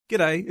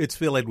G'day, it's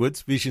Phil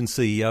Edwards, Vision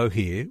CEO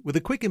here, with a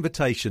quick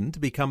invitation to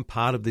become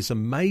part of this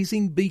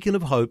amazing beacon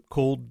of hope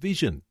called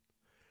Vision.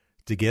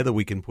 Together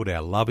we can put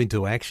our love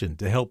into action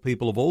to help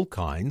people of all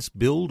kinds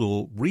build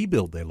or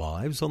rebuild their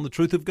lives on the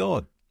truth of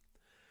God.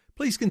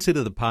 Please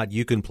consider the part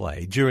you can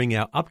play during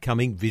our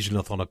upcoming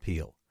Visionathon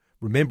appeal,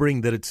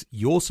 remembering that it's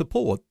your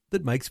support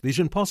that makes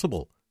Vision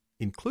possible,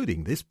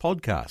 including this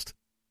podcast.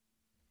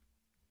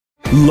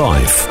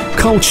 Life,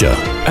 culture,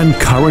 and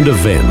current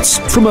events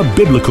from a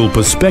biblical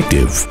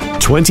perspective.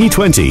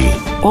 2020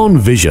 on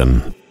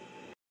Vision.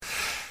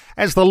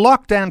 As the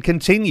lockdown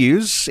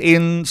continues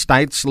in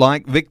states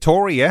like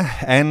Victoria,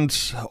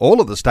 and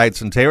all of the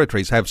states and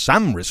territories have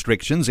some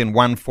restrictions in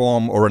one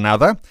form or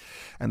another,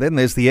 and then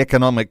there's the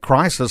economic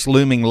crisis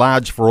looming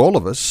large for all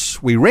of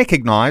us, we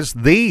recognise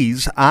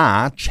these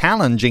are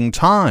challenging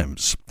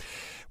times.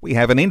 We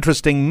have an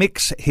interesting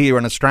mix here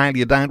in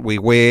Australia, don't we,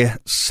 where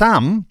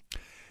some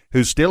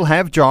who still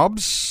have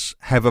jobs,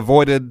 have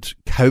avoided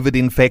COVID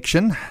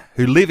infection,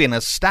 who live in a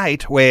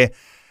state where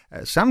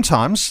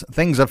sometimes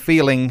things are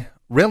feeling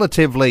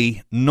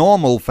relatively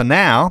normal for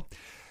now.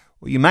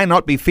 You may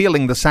not be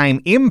feeling the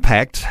same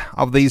impact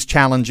of these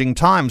challenging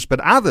times,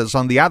 but others,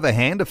 on the other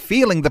hand, are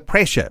feeling the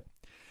pressure.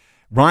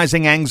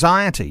 Rising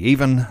anxiety,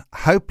 even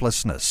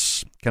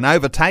hopelessness, can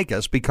overtake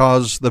us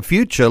because the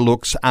future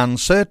looks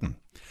uncertain.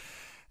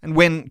 And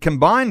when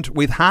combined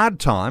with hard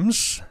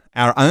times,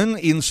 our own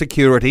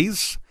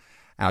insecurities,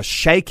 our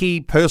shaky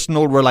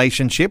personal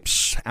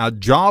relationships, our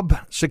job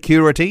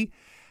security,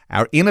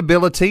 our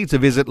inability to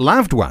visit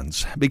loved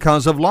ones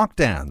because of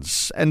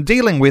lockdowns, and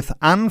dealing with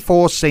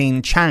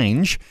unforeseen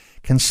change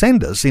can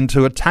send us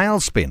into a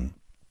tailspin.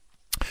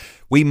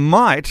 We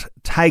might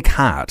take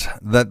heart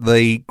that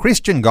the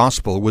Christian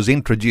gospel was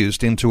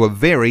introduced into a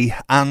very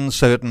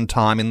uncertain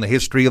time in the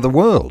history of the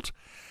world,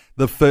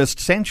 the first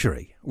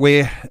century,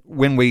 where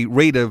when we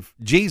read of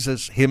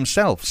Jesus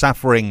himself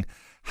suffering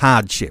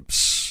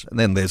hardships, and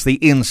then there's the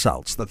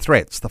insults, the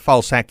threats, the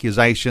false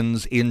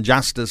accusations,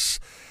 injustice,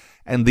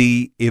 and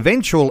the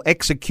eventual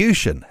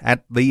execution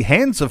at the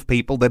hands of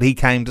people that he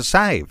came to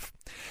save.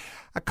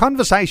 A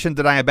conversation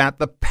today about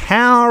the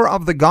power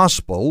of the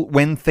gospel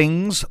when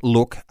things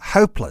look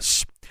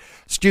hopeless.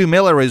 Stu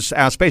Millar is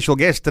our special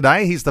guest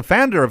today. He's the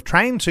founder of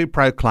Train to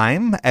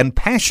Proclaim and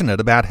passionate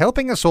about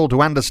helping us all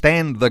to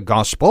understand the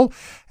gospel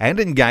and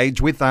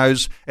engage with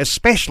those,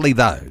 especially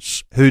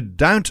those who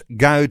don't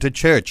go to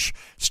church.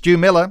 Stu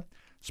Millar,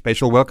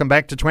 special welcome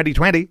back to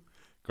 2020.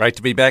 Great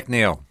to be back,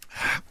 Neil.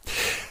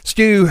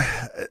 Stu,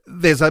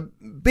 there's a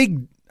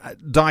big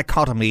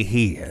dichotomy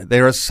here.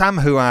 There are some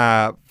who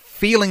are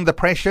feeling the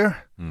pressure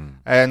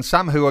and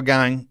some who are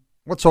going,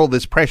 what's all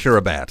this pressure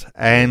about?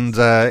 And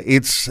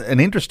it's an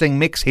interesting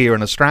mix here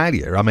in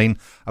Australia. I mean,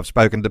 I've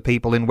spoken to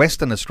people in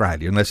Western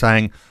Australia and they're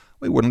saying,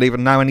 we wouldn't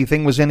even know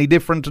anything was any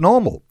different to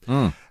normal.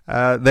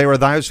 There are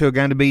those who are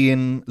going to be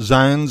in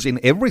zones in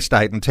every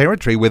state and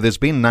territory where there's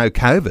been no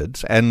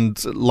COVID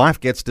and life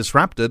gets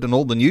disrupted and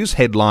all the news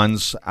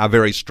headlines are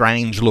very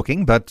strange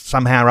looking, but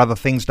somehow or other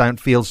things don't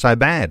feel so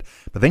bad.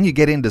 But then you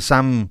get into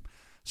some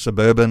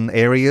suburban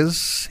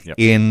areas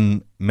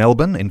in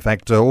Melbourne, in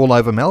fact, all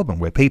over Melbourne,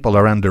 where people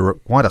are under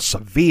quite a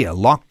severe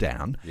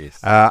lockdown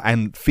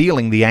and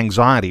feeling the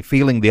anxiety,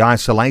 feeling the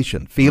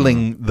isolation,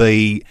 feeling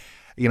the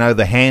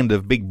hand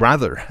of Big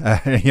Brother,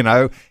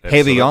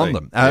 heavy on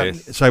them.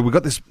 So we've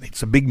got this,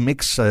 it's a big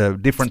mix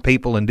of different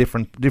people in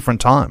different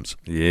times.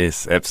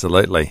 Yes,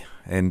 absolutely.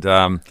 And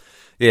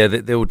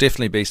there will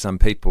definitely be some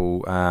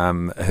people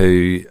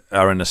who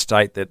are in a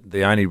state that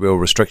the only real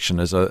restriction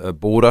is a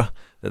border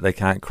that they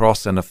can't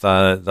cross, and if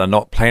they're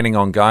not planning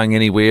on going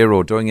anywhere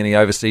or doing any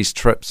overseas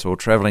trips or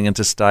travelling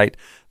interstate,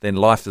 then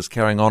life is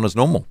carrying on as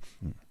normal.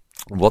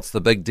 What's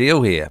the big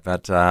deal here?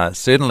 But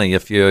certainly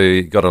if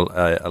you've got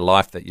a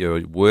life that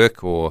your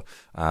work or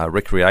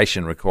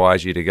recreation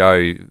requires you to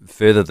go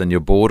further than your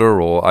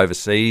border or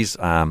overseas,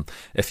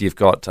 if you've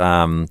got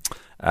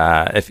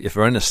if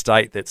you're in a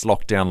state that's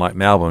locked down like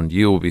Melbourne,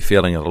 you will be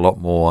feeling it a lot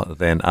more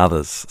than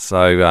others.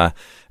 So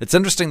it's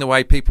interesting the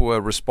way people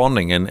are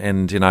responding,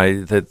 and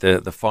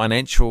the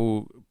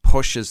financial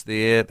push is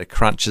there, the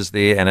crunch is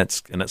there, and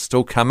it's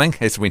still coming,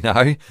 as we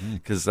know,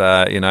 because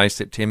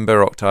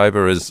September,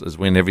 October is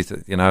when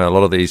everything, a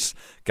lot of these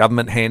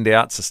government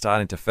handouts are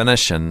starting to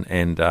finish, and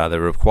the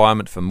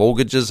requirement for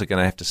mortgages are going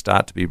to have to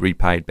start to be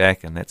repaid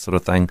back and that sort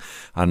of thing.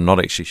 I'm not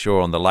actually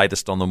sure on the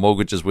latest on the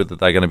mortgages whether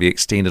they're going to be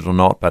extended or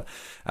not, but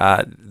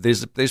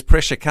there's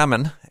pressure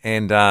coming,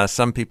 and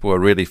some people are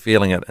really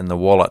feeling it in the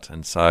wallet,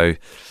 and so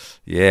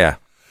yeah.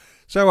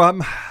 So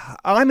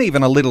I'm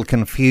even a little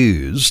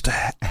confused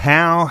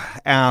how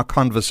our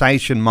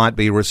conversation might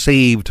be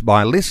received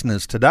by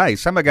listeners today.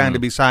 Some are going to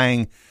be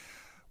saying,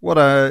 what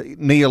are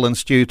Neil and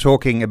Stu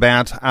talking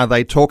about? Are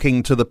they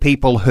talking to the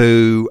people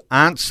who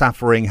aren't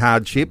suffering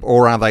hardship,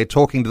 or are they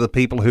talking to the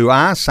people who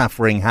are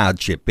suffering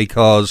hardship?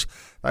 Because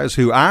those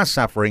who are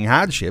suffering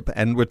hardship,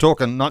 and we're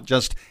talking not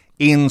just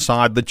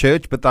inside the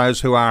church, but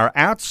those who are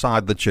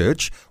outside the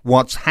church,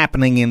 what's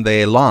happening in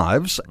their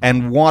lives,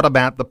 and what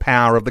about the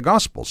power of the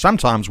gospel?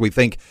 Sometimes we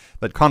think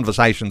that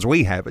conversations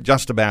we have are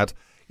just about,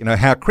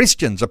 how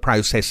Christians are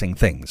processing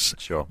things.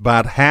 Sure.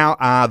 But how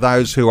are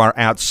those who are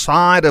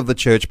outside of the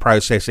church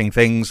processing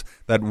things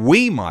that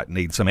we might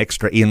need some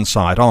extra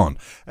insight on?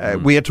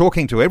 We are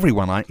talking to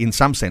everyone in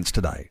some sense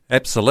today.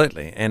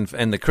 Absolutely. And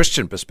the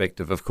Christian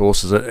perspective, of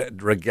course, is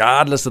that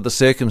regardless of the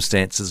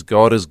circumstances,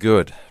 God is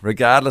good.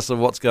 Regardless of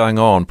what's going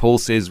on. Paul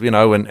says,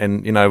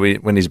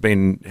 when he's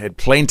had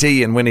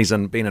plenty and when he's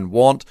been in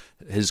want,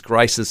 his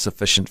grace is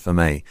sufficient for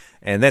me.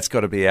 And that's got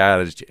to be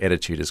our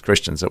attitude as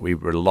Christians, that we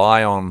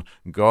rely on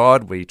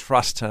God, we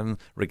trust him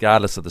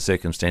regardless of the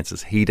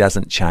circumstances. He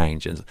doesn't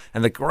change. And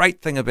the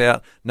great thing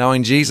about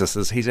knowing Jesus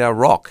is he's our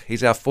rock,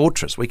 he's our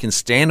fortress. We can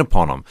stand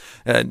upon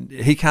him.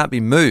 He can't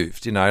be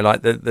moved.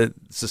 Like the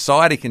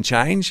society can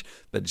change,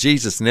 but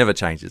Jesus never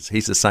changes.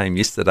 He's the same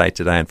yesterday,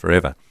 today, and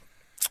forever.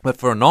 But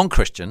for a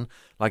non-Christian,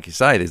 like you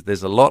say,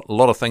 there's a lot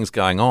of things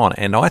going on,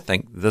 and I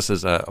think this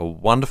is a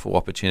wonderful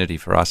opportunity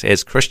for us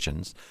as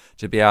Christians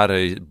to be able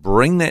to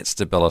bring that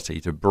stability,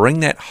 to bring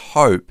that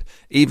hope,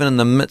 even in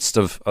the midst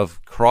of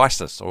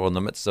crisis or in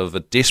the midst of a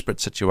desperate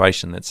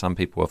situation that some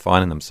people are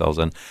finding themselves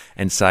in,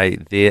 and say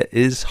there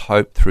is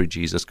hope through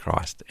Jesus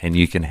Christ, and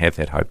you can have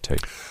that hope too.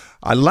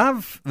 I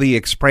love the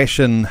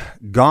expression,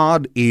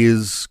 God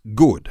is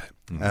good.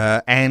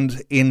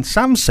 And in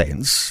some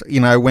sense,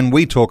 when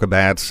we talk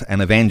about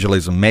an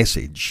evangelism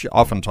message,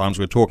 oftentimes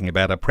we're talking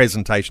about a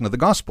presentation of the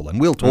gospel, and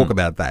we'll talk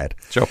about that.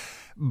 Sure.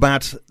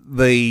 But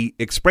the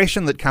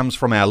expression that comes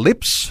from our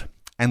lips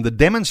and the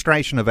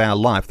demonstration of our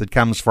life that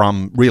comes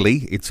from,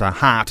 really, it's a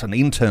heart, an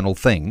internal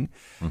thing,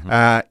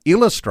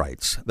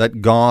 illustrates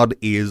that God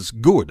is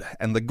good.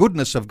 And the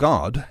goodness of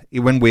God,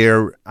 when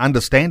we're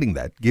understanding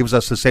that, gives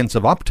us a sense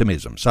of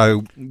optimism.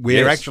 So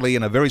we're actually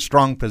in a very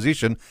strong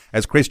position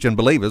as Christian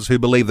believers who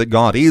believe that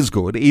God is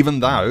good,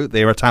 even though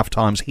there are tough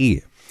times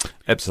here.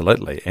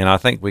 Absolutely, and I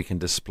think we can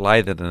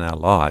display that in our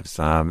lives,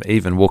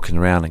 even walking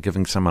around and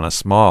giving someone a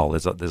smile.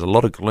 There's a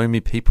lot of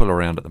gloomy people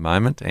around at the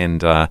moment,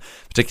 and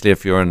particularly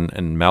if you're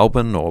in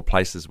Melbourne or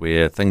places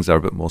where things are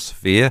a bit more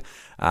severe,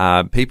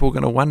 people are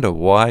going to wonder,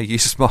 why are you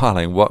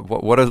smiling?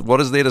 What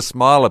is there to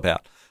smile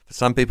about? For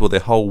some people,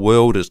 their whole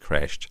world has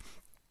crashed.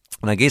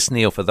 And I guess,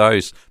 Neil, for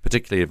those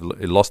particularly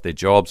who lost their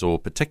jobs, or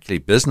particularly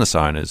business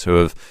owners who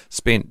have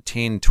spent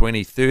 10,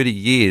 20, 30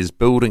 years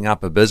building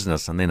up a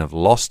business and then have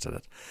lost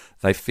it,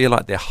 they feel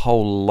like their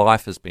whole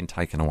life has been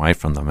taken away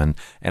from them.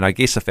 And I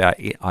guess if our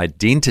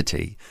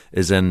identity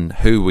is in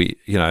who we,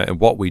 and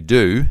what we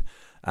do,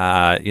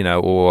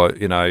 or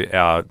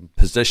our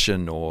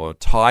position or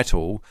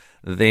title,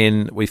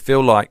 then we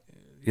feel like,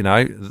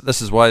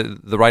 this is why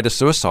the rate of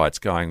suicide's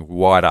going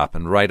right up,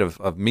 and rate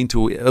of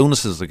mental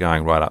illnesses are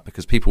going right up,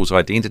 because people's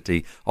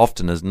identity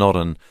often is not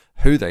in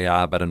who they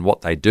are, but in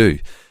what they do.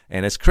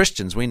 And as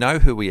Christians, we know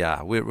who we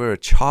are. We're a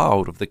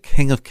child of the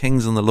King of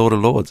Kings and the Lord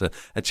of Lords,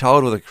 a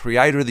child of the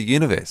Creator of the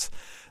universe.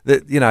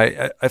 That,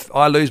 if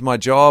I lose my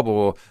job,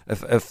 or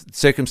if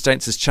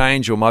circumstances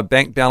change, or my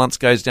bank balance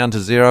goes down to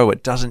zero,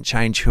 it doesn't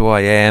change who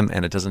I am,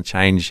 and it doesn't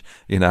change,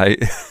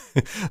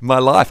 my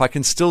life. I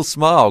can still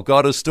smile.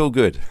 God is still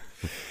good.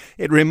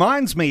 It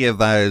reminds me of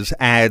those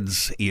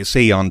ads you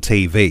see on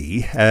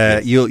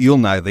TV. You'll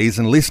know these,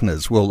 and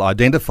listeners will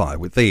identify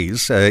with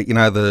these.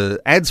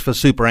 The ads for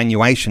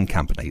superannuation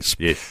companies,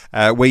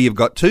 where you've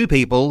got two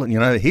people,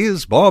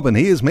 here's Bob and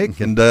here's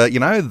Mick, and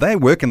they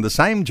work in the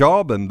same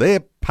job, and they're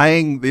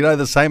paying,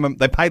 the same.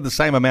 They paid the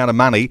same amount of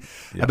money,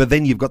 but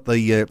then you've got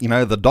the,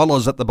 the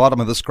dollars at the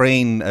bottom of the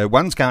screen.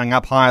 One's going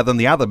up higher than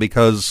the other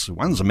because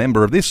one's a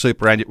member of this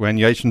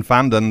superannuation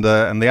fund, and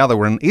the other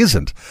one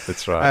isn't.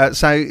 That's right.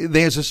 So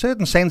there's a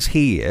certain sense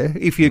here,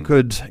 if you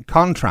could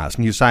contrast,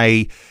 and you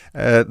say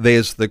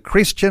there's the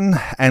Christian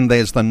and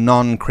there's the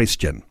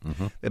non-Christian.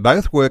 They're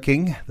both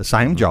working the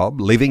same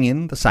job, living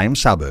in the same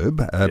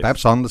suburb,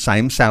 perhaps on the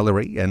same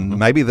salary, and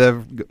maybe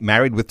they're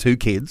married with two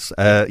kids.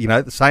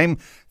 The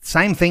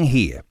same thing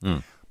here.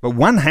 But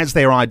one has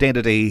their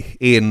identity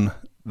in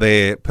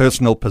their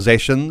personal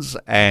possessions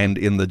and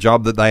in the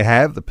job that they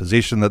have, the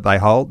position that they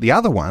hold. The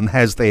other one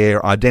has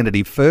their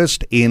identity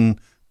first in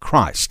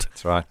Christ.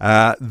 That's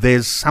right.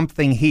 There's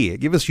something here.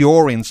 Give us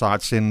your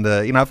insights in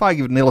if I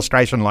give an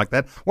illustration like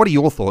that, what are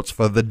your thoughts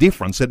for the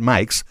difference it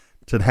makes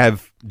to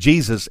have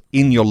Jesus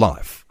in your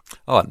life?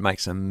 Oh, it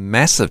makes a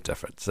massive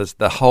difference. It's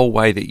the whole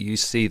way that you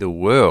see the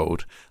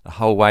world, the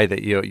whole way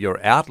that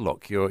your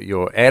outlook,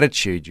 your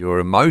attitude, your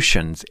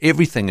emotions,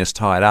 everything is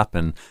tied up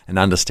in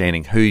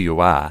understanding who you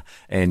are,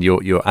 and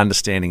your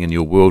understanding and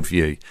your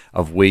worldview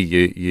of where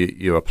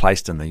you are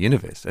placed in the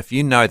universe. If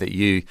you know that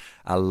you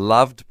are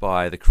loved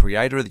by the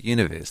Creator of the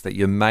universe, that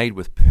you're made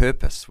with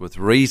purpose, with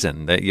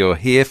reason, that you're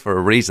here for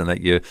a reason,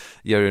 that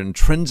you're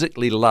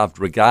intrinsically loved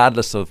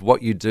regardless of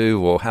what you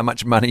do or how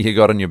much money you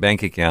got in your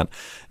bank account,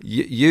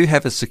 you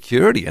have a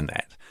security in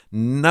that.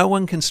 No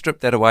one can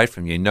strip that away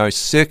from you. No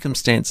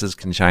circumstances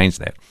can change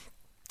that.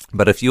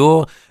 But if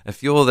you're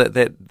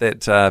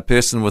that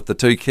person with the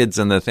two kids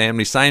in the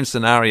family, same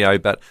scenario,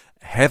 but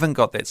haven't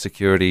got that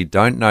security,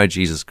 don't know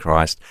Jesus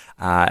Christ,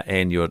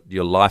 and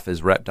your life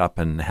is wrapped up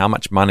in how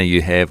much money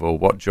you have or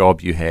what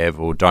job you have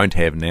or don't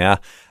have now,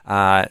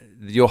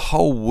 your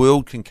whole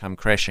world can come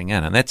crashing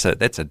in, and that's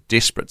a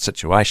desperate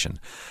situation,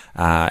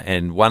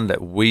 and one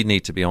that we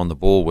need to be on the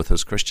ball with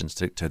as Christians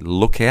to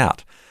look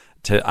out,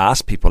 to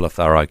ask people if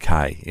they're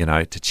okay,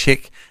 to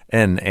check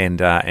in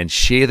and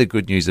share the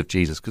good news of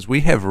Jesus, because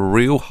we have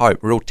real hope,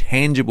 real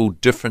tangible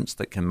difference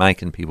that can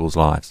make in people's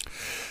lives.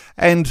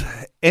 And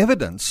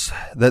evidence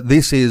that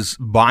this is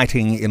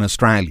biting in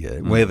Australia,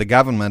 where the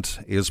government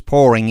is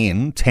pouring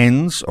in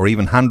tens or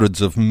even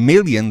hundreds of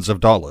millions of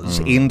dollars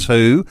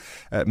into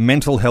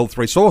mental health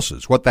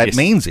resources. What that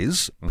means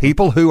is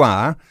people who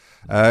are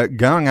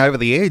going over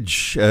the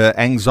edge,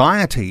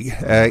 anxiety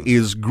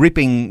is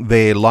gripping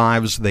their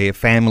lives, their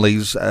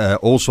families,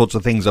 all sorts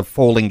of things are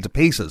falling to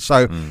pieces.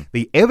 So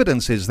the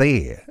evidence is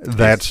there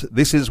that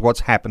this is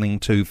what's happening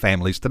to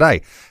families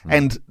today.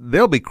 And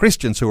there'll be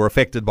Christians who are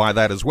affected by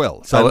that as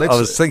well. So I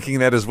was thinking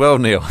that as well,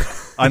 Neil.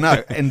 I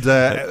know,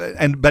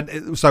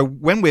 but so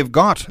when we've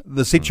got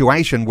the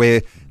situation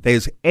where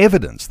there's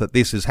evidence that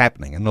this is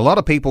happening, and a lot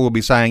of people will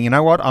be saying, you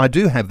know what, I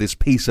do have this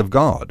peace of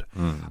God.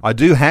 I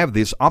do have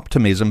this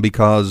optimism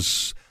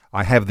because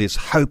I have this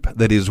hope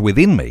that is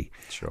within me.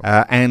 Sure.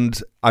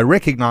 And I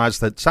recognise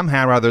that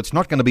somehow or other it's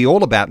not going to be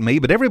all about me,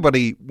 but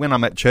everybody, when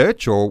I'm at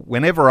church or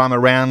whenever I'm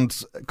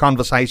around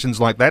conversations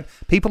like that,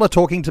 people are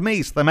talking to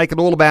me, so they make it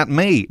all about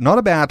me, not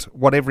about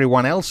what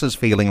everyone else is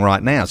feeling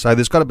right now. So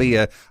there's got to be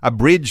a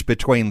bridge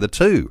between the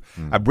two,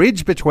 a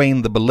bridge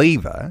between the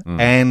believer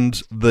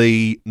and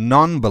the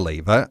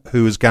non-believer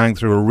who is going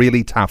through a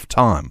really tough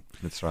time.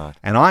 That's right.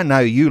 And I know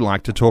you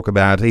like to talk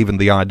about even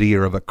the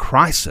idea of a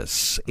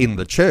crisis in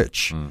the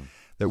church,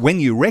 that when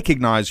you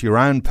recognise your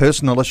own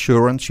personal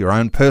assurance, your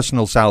own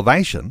personal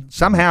salvation,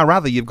 somehow or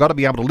other you've got to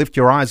be able to lift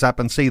your eyes up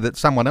and see that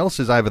someone else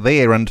is over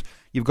there, and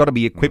you've got to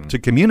be equipped to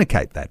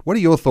communicate that. What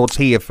are your thoughts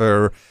here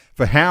for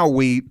how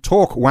we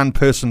talk one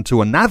person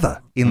to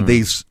another in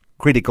these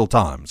critical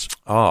times?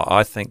 Oh,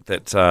 I think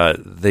that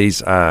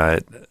these are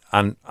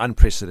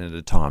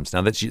unprecedented times.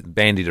 Now, that's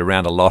bandied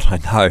around a lot, I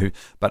know,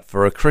 but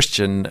for a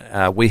Christian,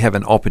 we have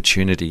an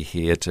opportunity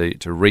here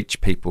to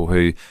reach people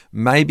who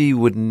maybe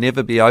would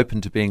never be open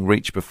to being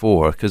reached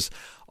before, because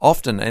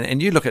often,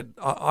 and you look at,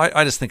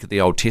 I just think of the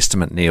Old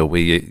Testament, Neil,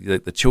 where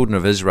the children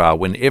of Israel,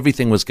 when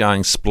everything was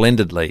going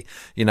splendidly,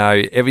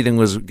 everything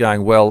was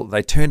going well,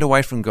 they turned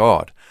away from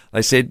God.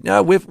 They said,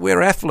 no,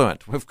 we're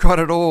affluent. We've got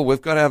it all. We've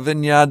got our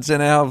vineyards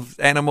and our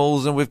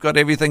animals, and we've got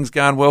everything's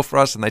going well for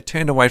us. And they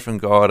turned away from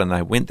God, and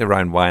they went their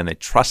own way, and they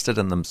trusted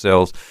in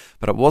themselves.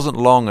 But it wasn't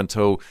long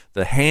until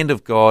the hand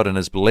of God and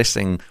his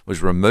blessing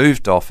was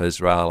removed off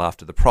Israel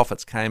after the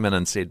prophets came in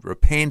and said,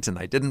 repent, and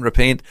they didn't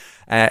repent.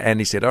 And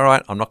he said, all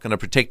right, I'm not going to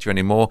protect you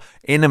anymore.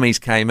 Enemies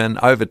came in,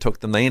 overtook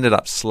them. They ended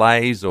up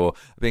slaves or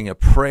being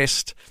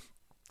oppressed.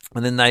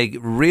 And then they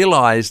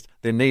realized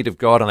their need of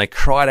God, and they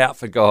cried out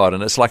for God.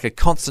 And it's like a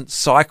constant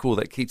cycle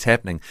that keeps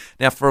happening.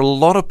 Now, for a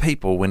lot of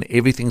people, when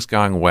everything's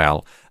going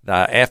well,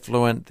 they're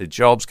affluent, their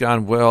job's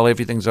going well,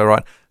 everything's all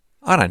right,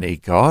 I don't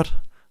need God.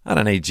 I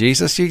don't need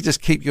Jesus. You just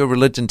keep your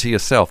religion to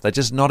yourself. They're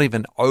just not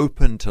even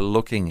open to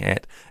looking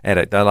at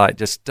it. They're like,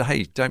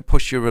 hey, don't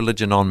push your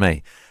religion on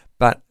me.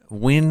 But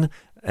when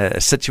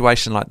a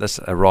situation like this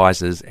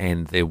arises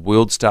and their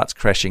world starts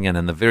crashing in,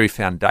 and the very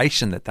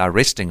foundation that they're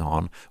resting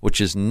on,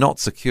 which is not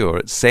secure,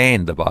 it's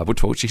sand, the Bible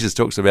talks. Jesus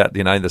talks about,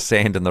 the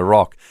sand and the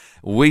rock.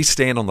 We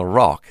stand on the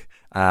rock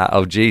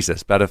of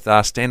Jesus, but if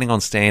they're standing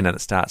on sand and it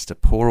starts to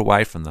pour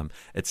away from them,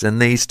 it's in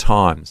these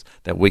times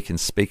that we can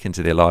speak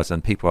into their lives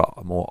and people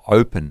are more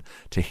open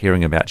to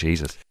hearing about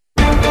Jesus.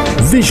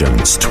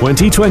 Visions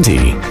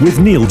 2020 with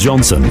Neil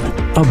Johnson.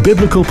 A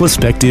biblical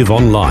perspective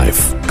on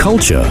life,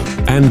 culture,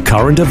 and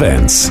current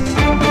events.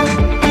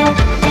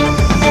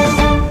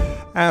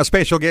 Our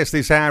special guest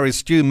this hour is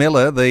Stu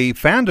Millar, the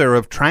founder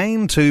of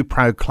Train to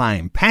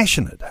Proclaim,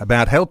 passionate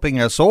about helping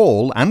us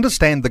all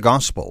understand the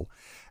gospel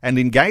and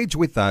engage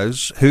with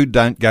those who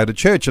don't go to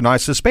church. And I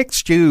suspect,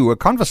 Stu, a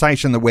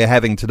conversation that we're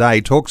having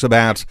today talks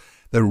about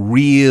the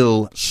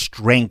real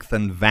strength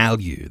and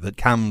value that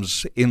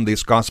comes in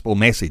this gospel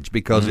message,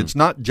 because it's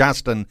not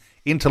just an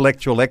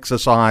intellectual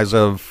exercise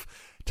of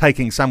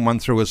taking someone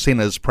through a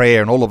sinner's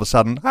prayer and all of a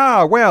sudden,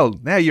 well,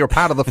 now you're a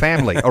part of the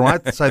family, all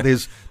right? So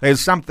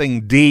there's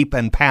something deep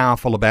and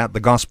powerful about the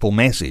gospel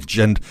message.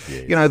 And,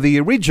 the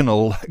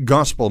original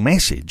gospel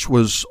message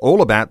was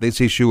all about this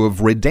issue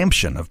of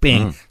redemption, of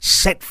being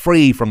set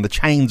free from the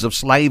chains of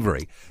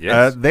slavery.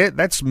 Yes.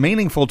 That's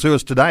meaningful to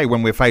us today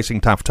when we're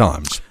facing tough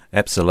times.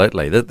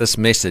 Absolutely. This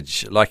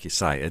message, like you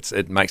say,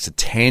 it makes a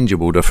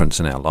tangible difference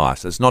in our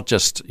lives. It's not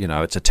just,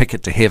 it's a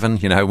ticket to heaven,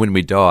 when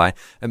we die.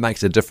 It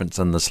makes a difference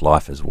in this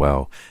life as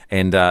well.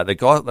 And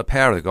the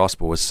power of the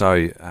gospel is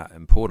so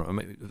important. I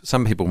mean,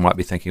 some people might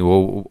be thinking,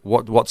 well,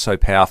 what's so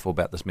powerful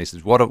about this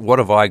message? What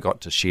have I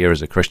got to share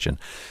as a Christian?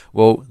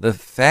 Well, the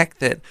fact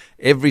that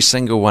every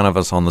single one of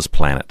us on this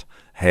planet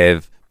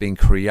have been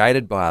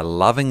created by a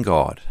loving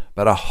God,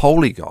 but a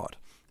holy God,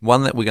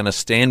 one that we're going to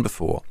stand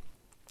before.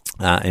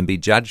 and be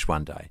judged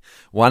one day.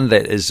 One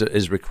that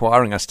is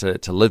requiring us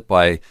to live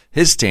by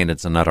his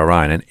standards and not our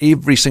own. And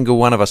every single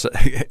one of us,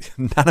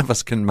 none of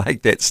us can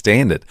make that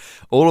standard.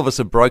 All of us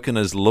have broken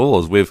his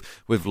laws.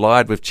 We've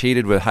lied, we've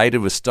cheated, we've hated,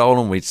 we've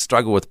stolen, we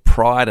struggle with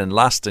pride and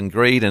lust and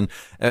greed. And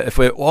if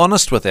we're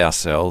honest with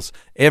ourselves,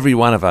 every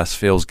one of us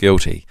feels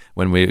guilty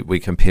when we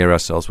compare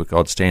ourselves with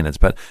God's standards.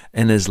 But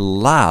in his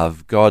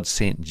love, God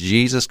sent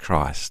Jesus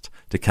Christ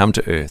to come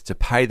to earth to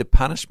pay the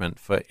punishment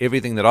for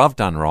everything that I've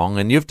done wrong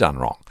and you've done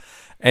wrong.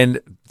 And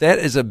that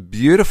is a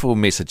beautiful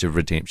message of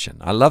redemption.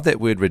 I love that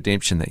word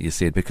redemption that you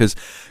said, because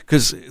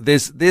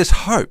there's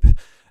hope.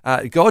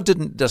 God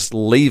didn't just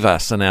leave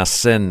us in our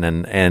sin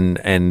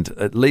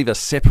and leave us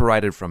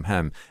separated from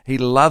him. He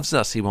loves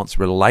us. He wants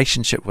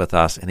relationship with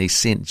us, and he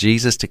sent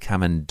Jesus to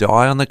come and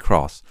die on the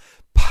cross,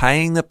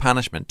 paying the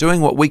punishment,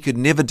 doing what we could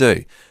never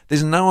do.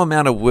 There's no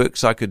amount of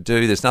works I could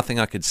do. There's nothing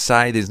I could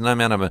say. There's no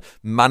amount of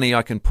money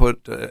I can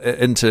put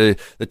into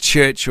the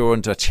church or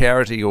into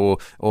charity or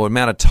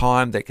amount of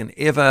time that can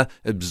ever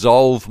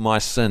absolve my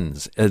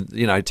sins,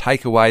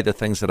 take away the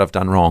things that I've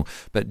done wrong.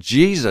 But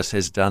Jesus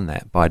has done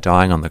that by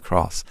dying on the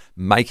cross,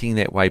 making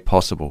that way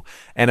possible.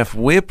 And if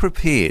we're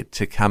prepared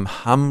to come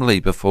humbly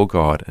before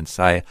God and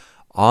say,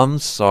 I'm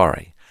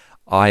sorry,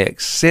 I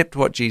accept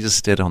what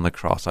Jesus did on the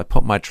cross. I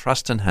put my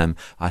trust in him.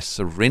 I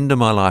surrender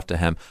my life to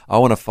him. I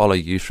want to follow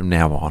you from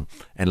now on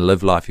and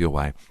live life your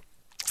way.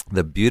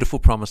 The beautiful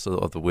promise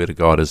of the Word of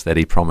God is that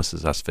he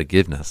promises us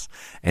forgiveness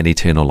and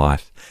eternal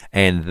life.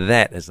 And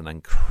that is an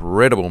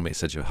incredible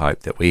message of hope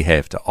that we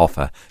have to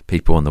offer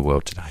people in the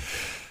world today.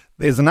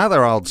 There's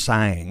another old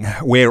saying,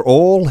 we're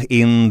all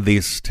in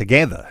this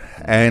together.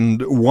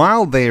 And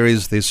while there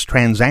is this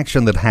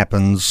transaction that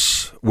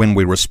happens when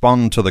we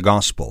respond to the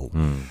gospel,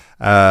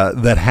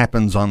 that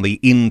happens on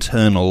the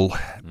internal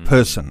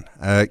person,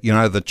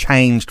 the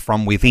changed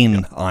from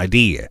within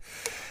idea,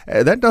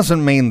 that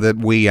doesn't mean that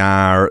we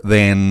are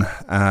then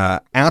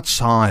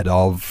outside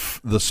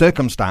of the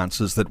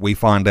circumstances that we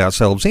find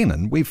ourselves in.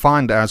 And we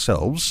find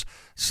ourselves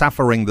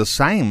suffering the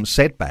same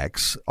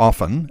setbacks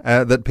often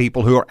that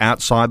people who are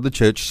outside the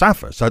church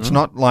suffer. So it's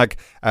not like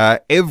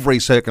every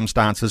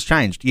circumstance has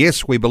changed.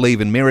 Yes, we believe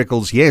in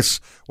miracles.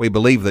 Yes, we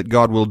believe that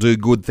God will do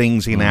good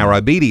things in our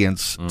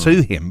obedience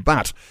to him.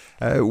 But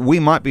we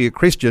might be a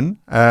Christian,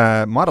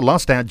 might have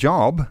lost our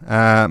job,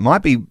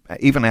 might be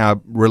even our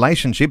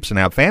relationships and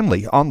our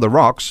family on the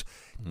rocks,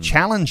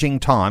 challenging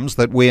times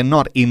that we're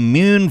not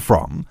immune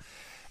from.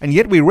 And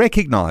yet we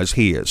recognise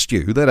here,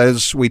 Stu, that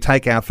as we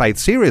take our faith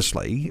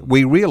seriously,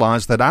 we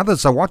realise that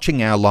others are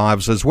watching our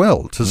lives as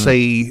well to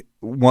see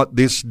what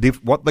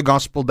the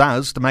gospel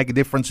does to make a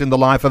difference in the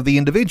life of the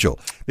individual.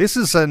 This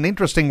is an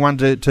interesting one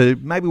to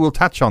maybe we'll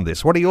touch on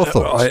this. What are your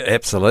thoughts?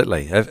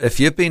 Absolutely. If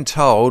you've been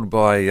told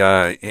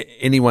by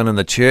anyone in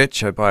the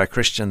church or by a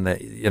Christian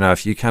that,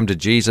 if you come to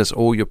Jesus,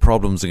 all your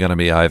problems are going to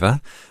be over,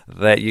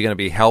 that you're going to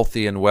be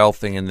healthy and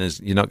wealthy and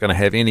you're not going to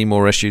have any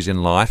more issues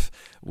in life,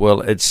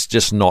 well, it's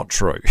just not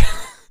true.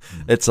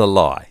 It's a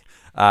lie.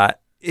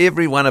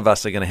 Every one of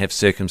us are going to have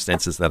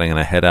circumstances that are going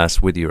to hit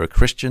us, whether you're a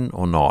Christian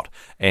or not.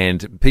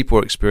 And people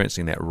are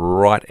experiencing that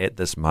right at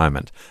this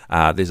moment.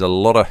 There's a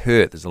lot of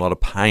hurt. There's a lot of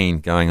pain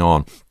going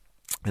on.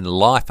 And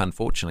life,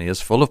 unfortunately,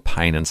 is full of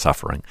pain and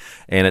suffering.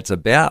 And it's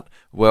about,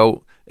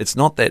 it's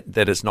not that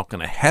it's not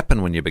going to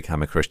happen when you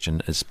become a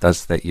Christian. It's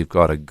just that you've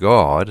got a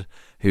God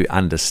who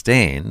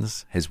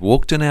understands, has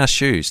walked in our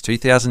shoes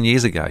 2,000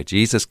 years ago.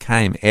 Jesus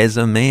came as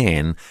a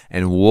man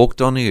and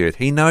walked on the earth.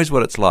 He knows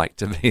what it's like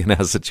to be in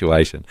our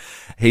situation.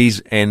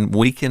 And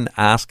we can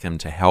ask him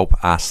to help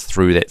us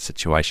through that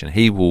situation.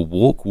 He will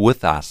walk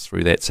with us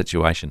through that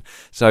situation.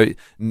 So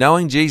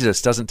knowing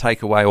Jesus doesn't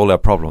take away all our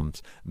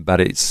problems, but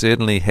it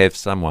certainly have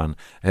someone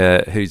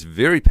who's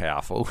very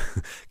powerful,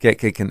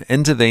 can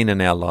intervene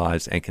in our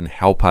lives and can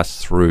help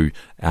us through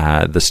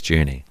this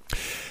journey.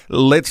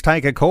 Let's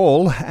take a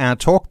call. Our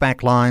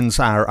talkback lines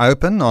are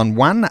open on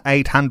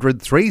 1-800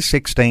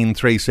 316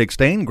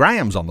 316.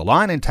 Graham's on the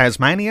line in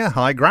Tasmania.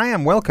 Hi,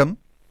 Graham. Welcome.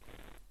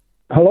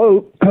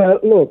 Hello.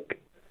 Look,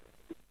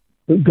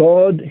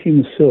 God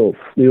himself,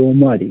 the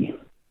Almighty,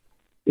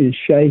 is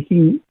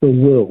shaking the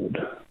world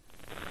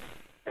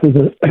for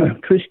the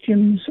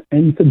Christians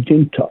and for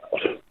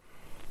Gentiles.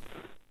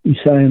 He's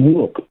saying,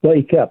 look,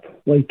 wake up,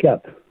 wake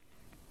up.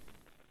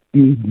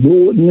 You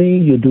ignored me,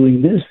 you're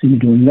doing this, you're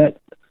doing that.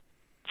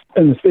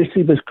 And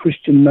especially those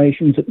Christian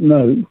nations that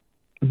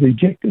have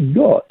rejected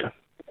God.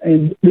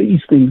 And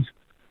these things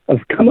have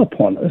come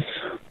upon us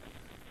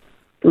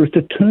for us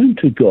to turn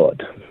to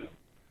God.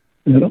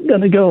 And they're not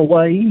going to go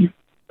away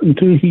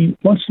until he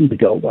wants them to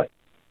go away.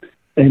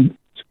 And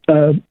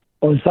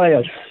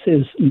Isaiah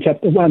says in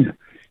chapter 1,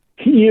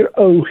 hear,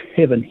 O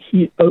heaven,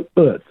 hear, O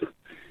earth,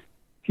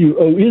 hear,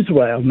 O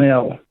Israel.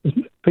 Now,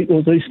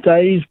 people these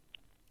days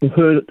have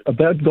heard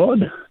about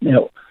God.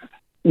 Now,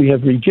 we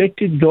have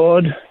rejected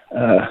God.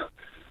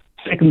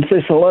 Second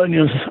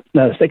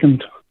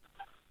second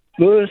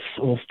verse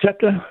or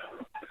chapter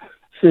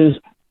says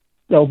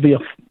there'll be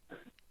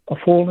a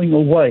falling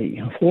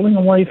away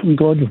from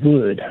God's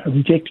word, a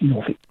rejecting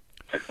of it.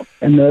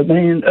 and the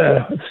man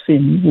of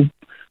sin will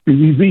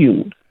be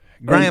revealed.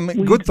 Graham,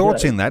 good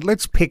thoughts in that.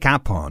 Let's pick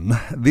up on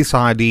this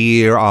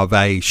idea of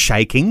a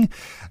shaking.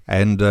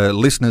 And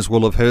listeners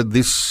will have heard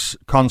this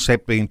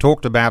concept being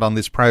talked about on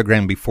this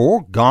program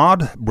before.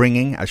 God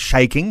bringing a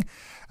shaking,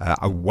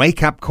 a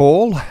wake-up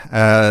call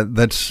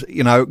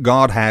that,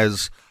 God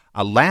has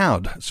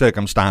allowed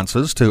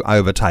circumstances to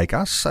overtake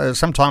us.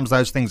 Sometimes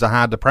those things are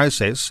hard to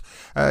process.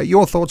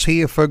 Your thoughts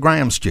here for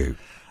Graham, Stu?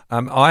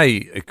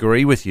 I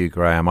agree with you,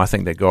 Graham. I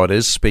think that God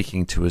is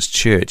speaking to his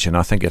church, and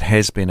I think it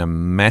has been a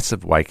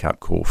massive wake-up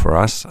call for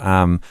us.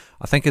 I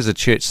think as a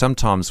church,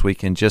 sometimes we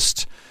can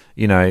just,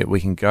 we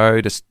can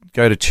go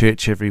to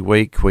church every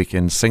week, we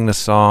can sing the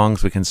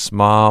songs, we can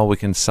smile, we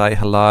can say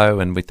hello,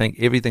 and we think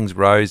everything's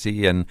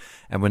rosy, and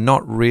we're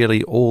not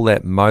really all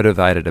that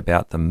motivated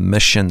about the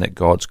mission that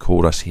God's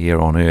called us here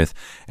on earth.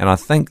 And I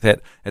think that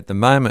at the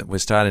moment we're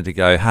starting to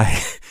go, hey,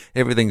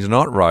 everything's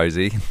not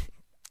rosy.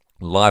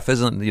 Life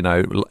isn't,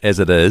 as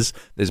it is.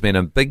 There's been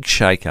a big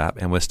shake-up,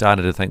 and we're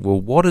starting to think, well,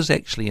 what is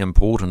actually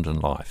important in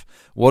life?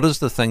 What is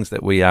the things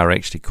that we are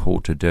actually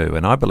called to do?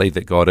 And I believe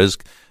that God is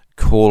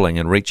calling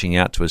and reaching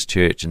out to his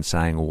church and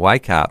saying,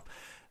 wake up,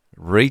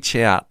 reach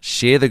out,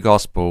 share the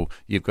gospel.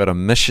 You've got a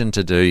mission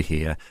to do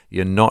here.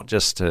 You're not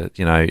just to,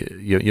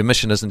 your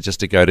mission isn't just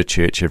to go to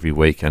church every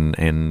week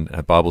and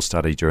a Bible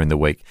study during the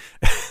week.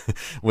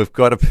 We've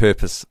got a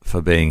purpose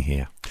for being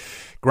here.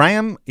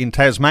 Graham in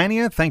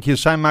Tasmania, thank you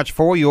so much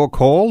for your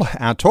call.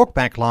 Our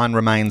talkback line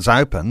remains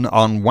open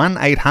on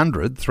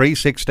 1800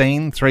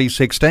 316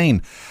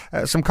 316.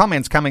 Some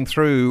comments coming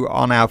through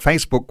on our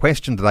Facebook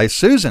question today.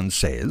 Susan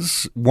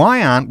says,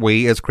 why aren't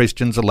we as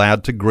Christians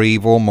allowed to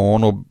grieve or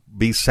mourn or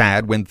be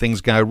sad when things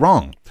go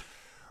wrong?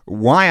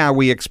 Why are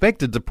we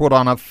expected to put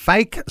on a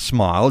fake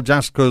smile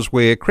just because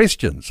we're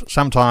Christians?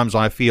 Sometimes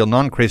I feel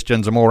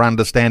non-Christians are more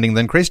understanding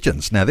than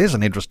Christians. Now, there's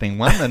an interesting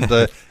one, and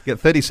get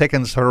 30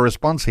 seconds for a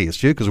response here,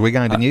 Stu, because we're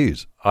going to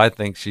news. I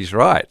think she's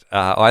right.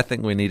 I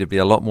think we need to be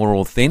a lot more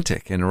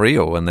authentic and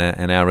real in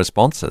our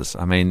responses.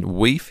 I mean,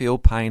 we feel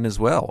pain as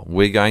well.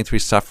 We're going through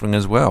suffering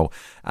as well.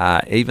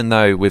 Even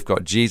though we've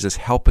got Jesus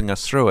helping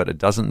us through it, it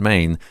doesn't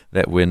mean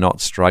that we're not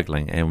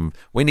struggling. And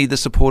we need the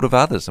support of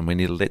others, and we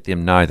need to let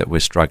them know that we're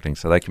struggling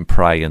so they can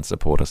pray and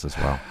support us as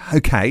well.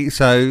 Okay,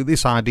 so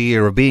this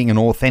idea of being an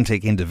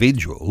authentic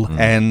individual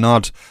and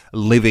not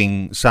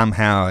living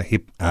somehow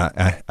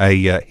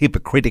a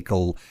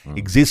hypocritical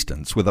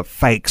existence with a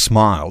fake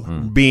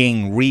smile,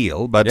 being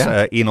real, but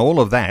in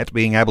all of that,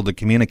 being able to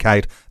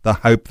communicate the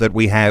hope that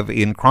we have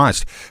in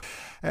Christ.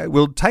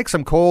 We'll take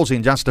some calls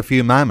in just a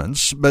few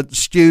moments, but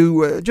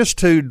Stu, just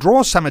to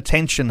draw some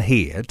attention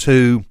here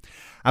to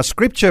a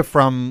scripture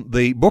from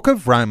the book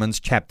of Romans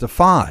chapter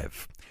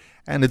 5.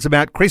 And it's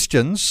about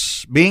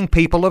Christians being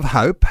people of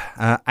hope,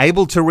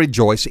 able to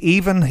rejoice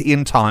even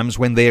in times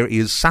when there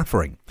is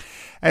suffering.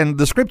 And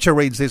the scripture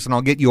reads this, and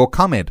I'll get your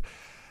comment.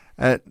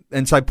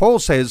 And so Paul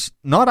says,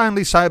 not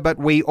only so, but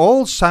we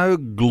also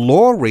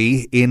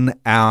glory in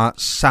our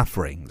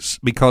sufferings,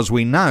 because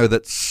we know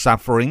that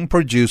suffering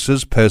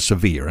produces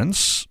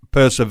perseverance,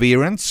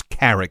 perseverance,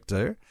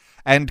 character,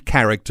 and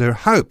character,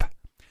 hope.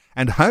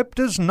 And hope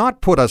does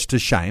not put us to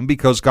shame,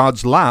 because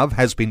God's love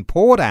has been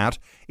poured out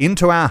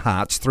into our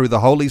hearts through the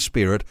Holy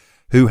Spirit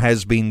who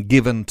has been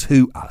given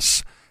to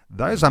us.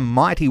 Those are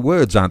mighty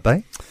words, aren't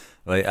they?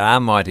 They are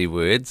mighty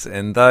words,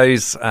 and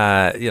those,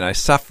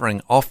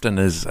 suffering often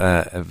is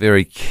a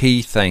very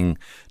key thing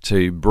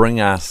to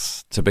bring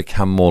us to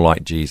become more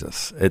like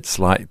Jesus. It's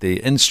like the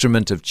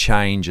instrument of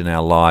change in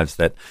our lives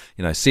that,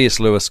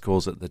 C.S. Lewis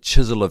calls it the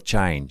chisel of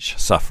change,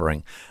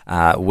 suffering,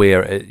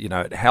 where,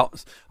 it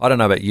helps. I don't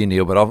know about you,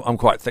 Neil, but I'm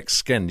quite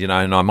thick-skinned,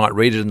 and I might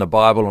read it in the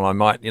Bible and I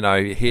might,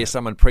 hear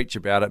someone preach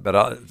about it,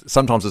 but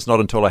sometimes it's not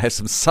until I have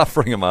some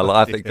suffering in my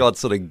life that God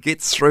sort of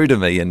gets through to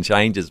me and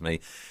changes me.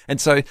 And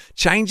so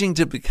changing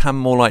to become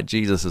more like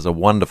Jesus is a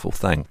wonderful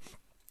thing.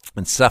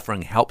 And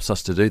suffering helps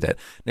us to do that.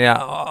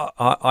 Now,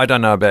 I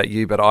don't know about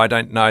you, but I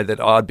don't know that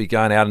I'd be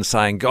going out and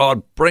saying,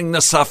 God, bring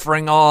the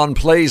suffering on.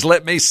 Please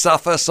let me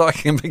suffer so I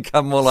can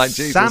become more like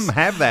Jesus. Some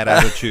have that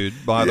attitude,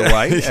 by the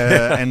way,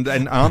 and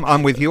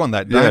I'm with you on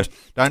that.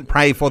 Don't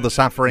pray for the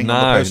suffering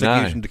and the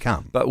persecution to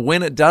come. But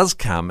when it does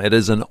come, it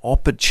is an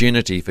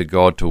opportunity for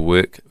God to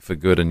work for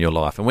good in your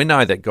life. And we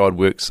know that God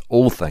works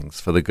all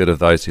things for the good of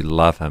those who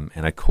love him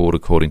and are called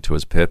according to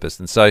his purpose.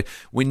 And so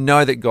we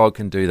know that God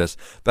can do this.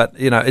 But,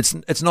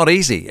 it's not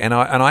easy. And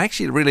I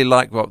actually really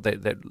like what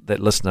that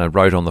listener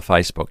wrote on the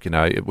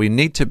Facebook. We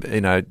need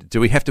to, do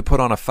we have to put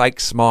on a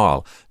fake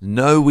smile?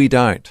 No, we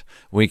don't.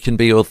 We can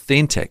be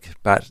authentic,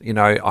 but,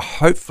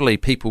 hopefully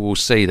people will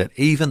see that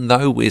even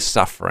though we're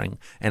suffering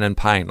and in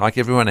pain, like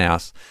everyone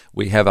else,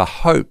 we have a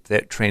hope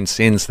that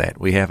transcends that.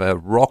 We have a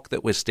rock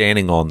that we're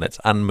standing on that's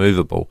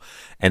unmovable,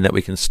 and that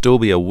we can still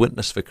be a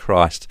witness for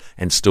Christ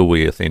and still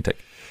be authentic.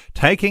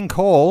 Taking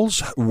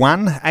calls,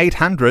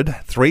 1800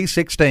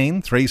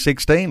 316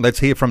 316. Let's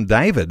hear from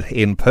David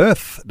in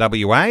Perth,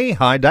 WA.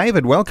 Hi,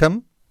 David.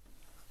 Welcome.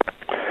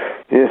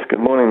 Yes, good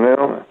morning,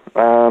 Neil.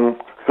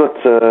 Got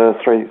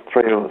three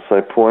or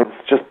so points.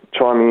 Just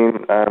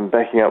chiming in,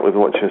 backing up with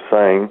what you're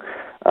saying.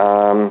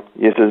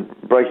 Yes,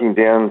 it's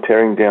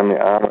tearing down the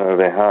armour of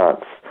our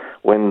hearts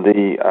when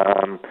the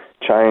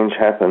change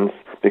happens,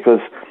 because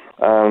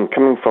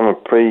coming from a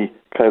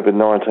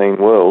pre-COVID-19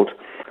 world,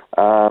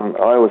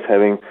 I was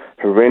having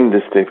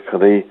horrendous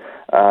difficulty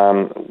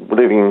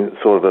living in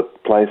sort of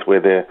a place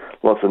where there are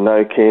lots of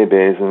no care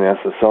bears in our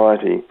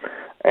society.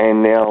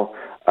 And now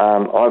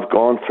I've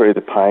gone through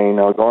the pain,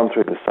 I've gone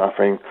through the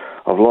suffering.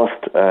 I've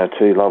lost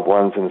 2 loved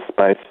ones in the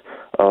space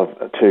of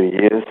 2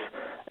 years,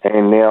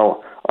 and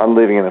now I'm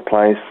living in a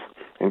place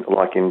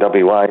like in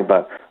WA,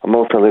 but I'm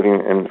also living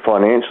in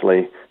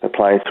financially a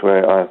place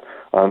where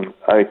I'm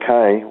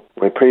okay,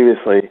 where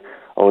previously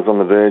I was on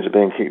the verge of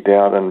being kicked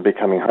out and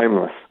becoming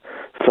homeless.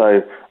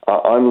 So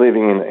I'm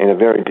living in a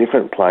very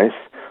different place.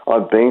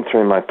 I've been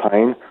through my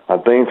pain,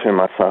 I've been through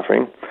my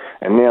suffering,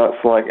 and now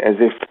it's like as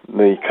if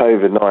the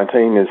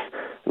COVID-19 is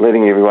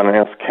letting everyone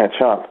else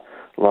catch up,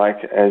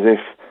 like as if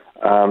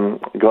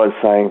God's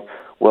saying,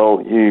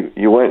 well,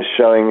 you weren't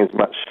showing as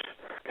much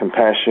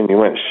compassion, you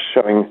weren't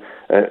showing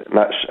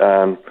much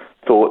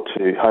thought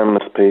to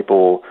homeless people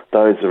or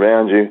those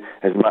around you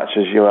as much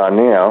as you are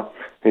now.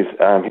 He's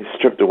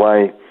stripped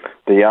away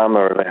the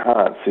armour of our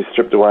hearts. He's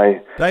stripped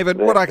away... David,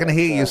 what I can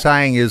hear you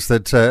saying is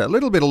that a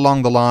little bit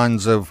along the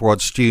lines of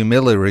what Stu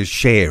Millar is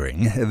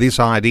sharing, this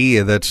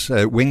idea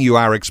that when you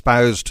are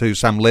exposed to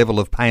some level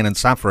of pain and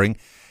suffering,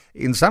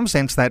 in some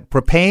sense that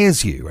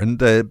prepares you.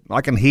 And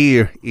I can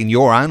hear in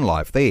your own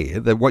life there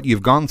that what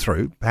you've gone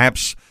through,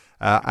 perhaps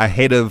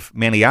ahead of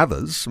many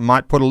others,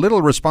 might put a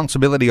little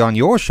responsibility on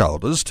your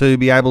shoulders to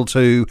be able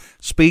to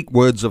speak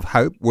words of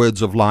hope,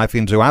 words of life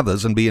into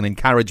others and be an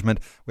encouragement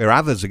where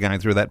others are going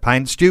through that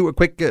pain. Stu, a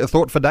quick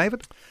thought for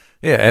David?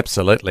 Yeah,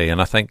 absolutely. And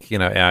I think,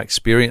 our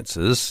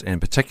experiences, and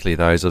particularly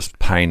those of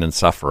pain and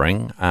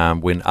suffering,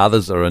 when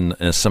others are in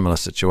a similar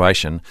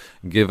situation,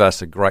 give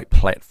us a great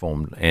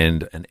platform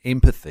and an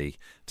empathy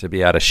to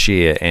be able to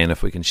share. And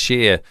if we can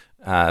share,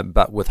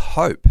 but with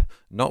hope,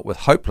 not with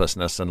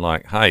hopelessness and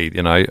like, hey,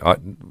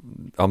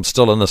 I'm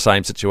still in the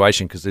same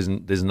situation because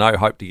there's no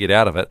hope to get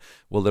out of it.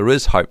 Well, there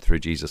is hope through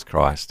Jesus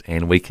Christ,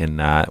 and we can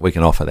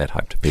offer that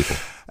hope to people.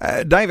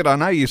 David, I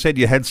know you said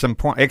you had some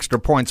extra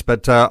points,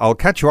 but I'll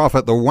cut you off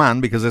at the one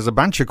because there's a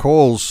bunch of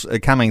calls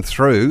coming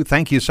through.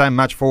 Thank you so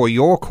much for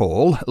your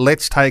call.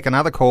 Let's take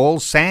another call.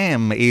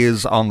 Sam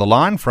is on the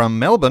line from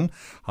Melbourne.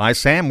 Hi,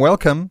 Sam.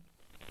 Welcome.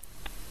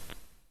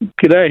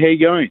 G'day. How you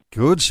going?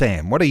 Good,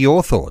 Sam. What are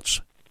your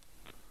thoughts?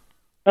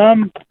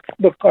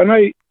 Look, I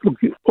know. Look,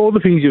 all the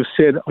things you've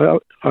said,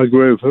 I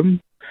agree with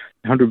them,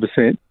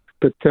 100%.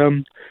 But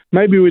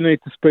maybe we need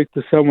to speak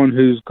to someone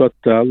who's got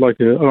like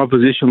an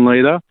opposition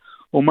leader,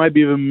 or maybe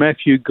even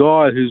Matthew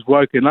Guy, who's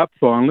woken up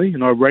finally.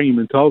 And I rang him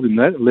and told him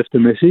that, left a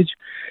message,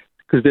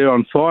 because they're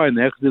on fire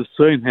now, because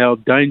they've seen how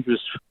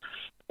dangerous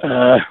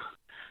Gay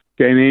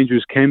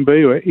Andrews can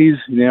be or is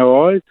in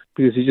our eyes,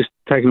 because he's just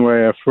taken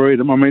away our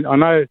freedom. I mean, I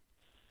know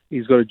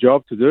he's got a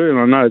job to do, and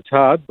I know it's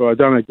hard, but I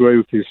don't agree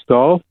with his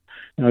style.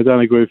 I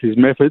don't agree with his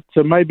method.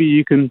 So maybe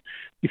you can,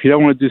 if you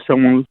don't want to do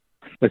someone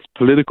that's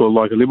political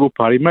like a Liberal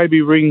Party,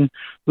 maybe ring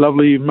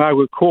lovely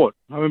Margaret Court.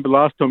 I remember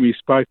last time you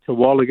spoke a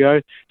while ago,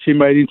 she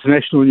made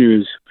international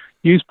news.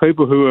 Use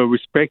people who are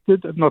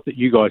respected, not that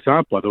you guys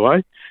aren't, by the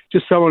way,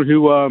 just someone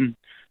who,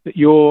 that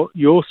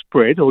your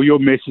spread or your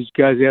message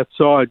goes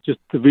outside just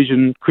the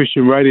Vision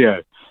Christian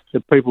radio,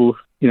 that people,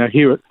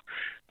 hear it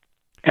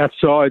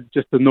outside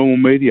just the normal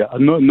media,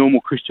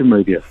 normal Christian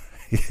media.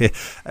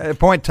 Yeah.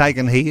 Point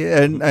taken here.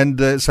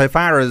 And so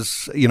far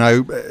as,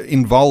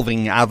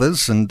 involving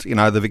others, and,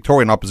 the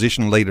Victorian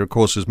opposition leader, of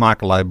course, is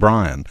Michael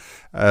O'Brien.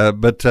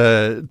 But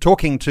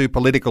talking to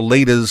political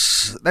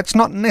leaders, that's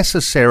not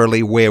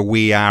necessarily where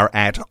we are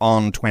at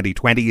on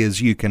 2020,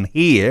 as you can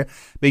hear,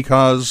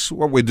 because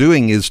what we're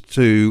doing is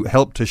to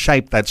help to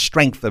shape that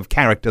strength of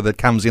character that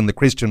comes in the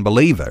Christian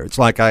believer. It's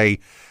like a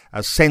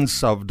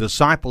sense of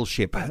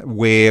discipleship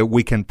where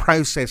we can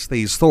process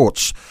these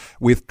thoughts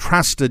with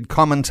trusted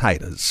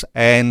commentators.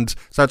 And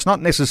so it's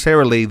not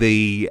necessarily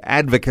the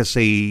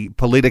advocacy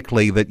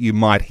politically that you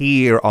might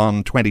hear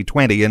on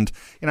 2020. And,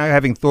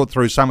 having thought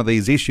through some of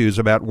these issues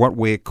about what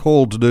we're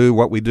called to do,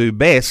 what we do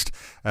best,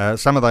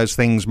 some of those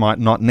things might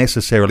not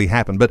necessarily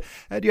happen. But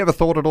do you have a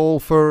thought at all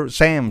for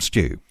Sam,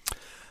 Stu?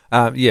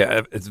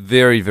 Yeah, it's a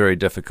very, very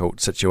difficult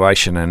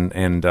situation,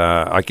 and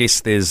I guess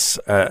there's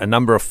a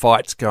number of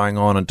fights going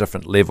on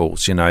different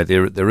levels.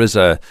 There is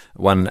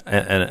one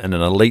an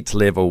elite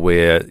level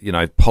where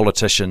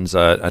politicians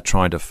are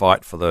trying to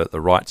fight for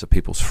the rights of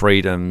people's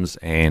freedoms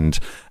and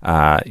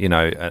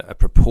a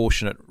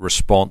proportionate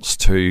response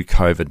to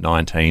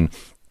COVID-19.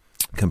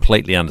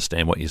 Completely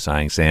understand what you're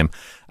saying, Sam,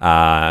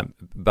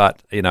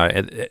 but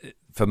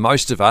for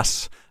most of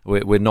us,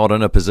 we're not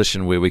in a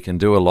position where we can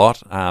do a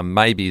lot.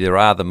 Maybe there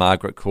are the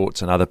Margaret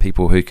Courts and other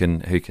people who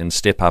can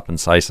step up and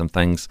say some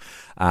things.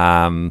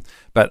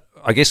 But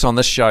I guess on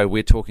this show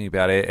we're talking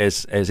about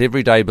as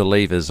everyday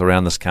believers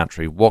around this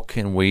country, what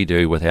can we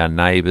do with our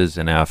neighbours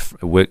and our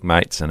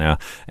workmates and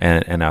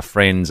our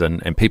friends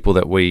and people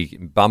that we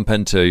bump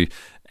into,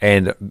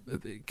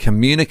 and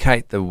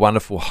communicate the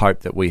wonderful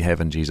hope that we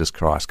have in Jesus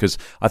Christ. Because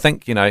I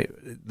think,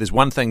 there's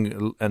one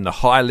thing in the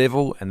high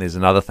level and there's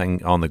another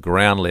thing on the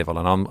ground level,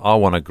 and I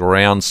want a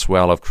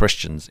groundswell of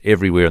Christians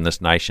everywhere in this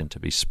nation to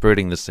be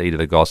spreading the seed of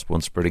the gospel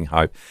and spreading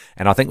hope.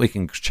 And I think we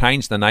can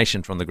change the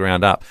nation from the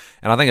ground up.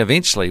 And I think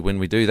eventually when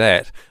we do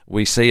that,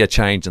 we see a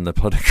change in the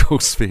political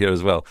sphere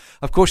as well.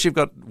 Of course, you've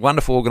got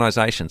wonderful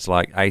organisations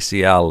like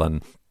ACL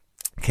and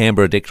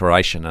Canberra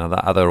Declaration and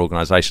other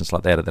organisations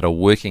like that are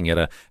working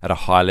at a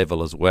high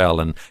level as well.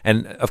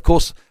 And of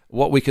course,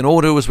 what we can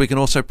all do is we can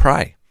also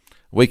pray.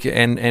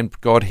 And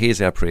God hears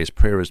our prayers.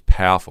 Prayer is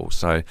powerful.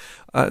 So,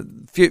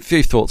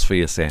 few thoughts for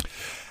you, Sam.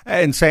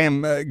 And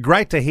Sam,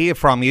 great to hear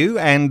from you,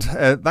 and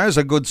those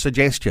are good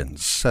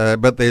suggestions.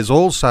 But there's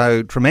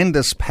also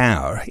tremendous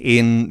power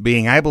in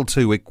being able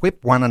to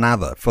equip one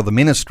another for the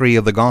ministry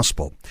of the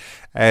gospel.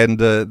 And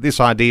this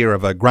idea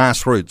of a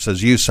grassroots,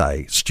 as you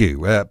say,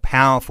 Stu, a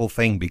powerful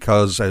thing,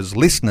 because as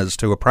listeners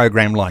to a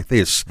program like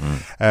this,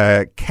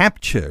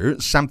 capture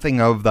something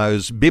of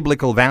those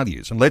biblical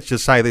values. And let's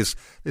just say this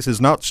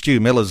is not Stu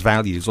Millar's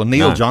values or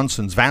Neil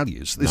Johnson's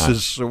values. This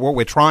is what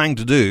we're trying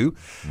to do.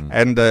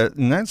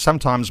 And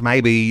sometimes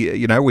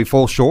maybe, we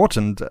fall short,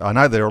 and I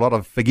know there are a lot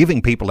of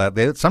forgiving people out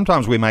there.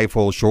 Sometimes we may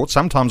fall short.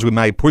 Sometimes we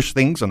may push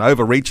things and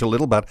overreach a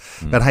little, but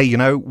hey,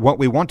 what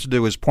we want to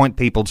do is point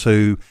people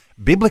to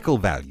biblical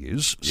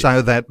values,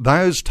 so that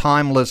those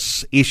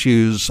timeless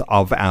issues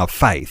of our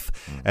faith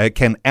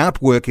can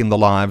outwork in the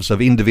lives of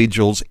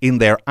individuals in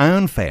their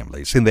own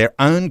families, in their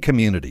own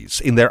communities,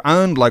 in their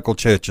own local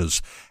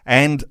churches.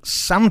 And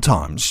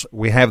sometimes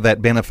we have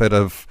that benefit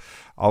of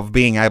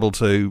being able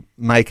to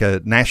make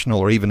a national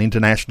or even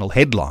international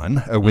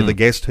headline with a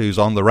guest who's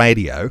on the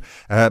radio.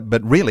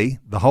 But really,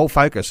 the whole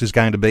focus is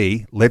going to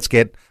be, let's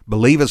get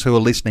believers who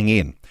are listening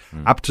in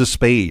up to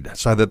speed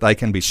so that they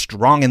can be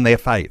strong in their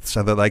faith,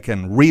 so that they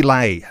can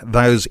relay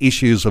those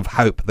issues of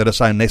hope that are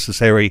so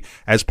necessary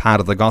as part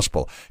of the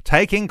gospel.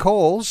 Taking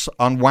calls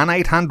on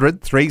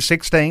 1-800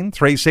 316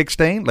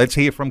 316. Let's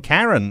hear from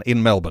Karen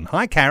in Melbourne.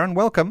 Hi, Karen.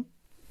 Welcome.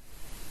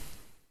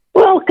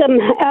 Welcome.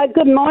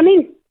 Good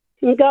morning.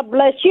 And God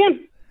bless you.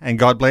 And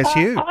God bless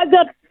you.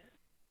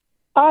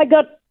 I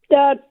got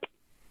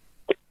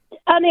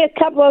only a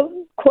couple of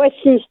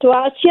questions to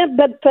ask you,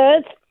 but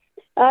first,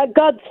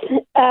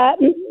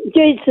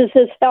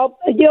 Jesus' help.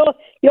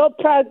 Your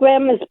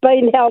program has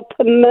been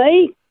helping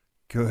me.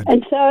 Good.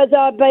 And so as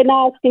I've been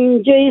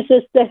asking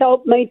Jesus to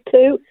help me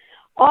too,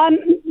 I'm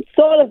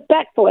sort of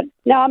backward.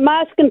 Now I'm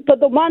asking for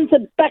the ones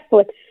that are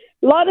backward.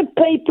 A lot of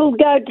people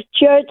go to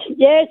church.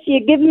 Yes,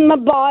 you give them a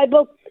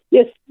Bible.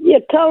 You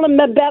tell them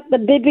about the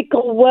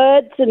biblical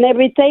words and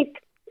everything,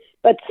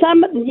 but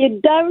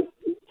you don't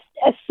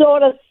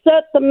sort of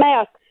sort them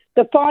out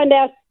to find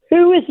out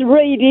who is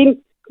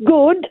reading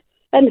good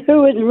and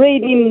who is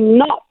reading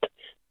not.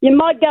 You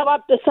might go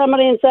up to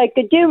somebody and say,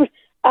 could you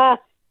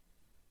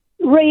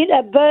read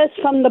a verse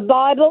from the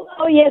Bible?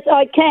 Oh, yes,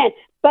 I can.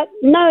 But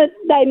no,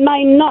 they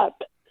may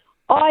not.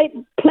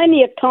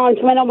 Plenty of times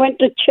when I went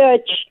to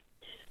church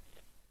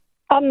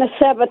on the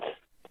Sabbath,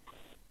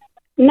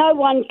 no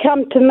one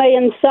come to me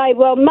and say,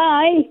 well,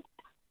 May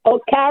or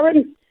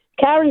Karen,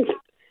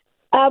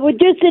 would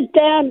you sit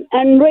down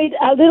and read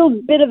a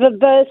little bit of a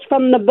verse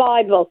from the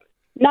Bible?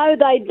 No,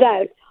 they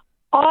don't.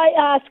 I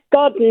ask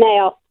God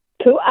now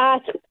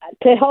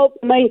to help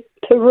me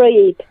to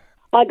read.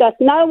 I got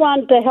no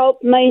one to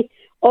help me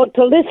or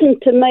to listen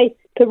to me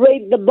to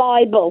read the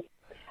Bible.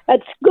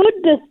 It's good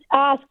to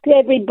ask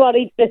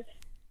everybody to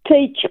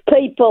teach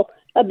people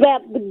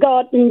about the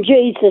God and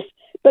Jesus.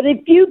 But if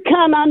you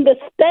can't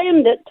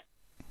understand it,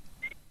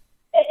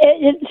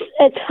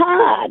 it's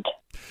hard.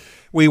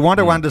 We want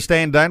to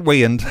understand, don't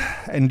we? And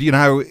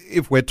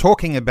if we're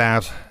talking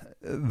about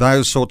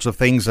those sorts of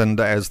things, and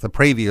as the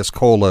previous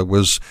caller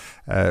was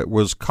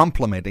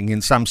complimenting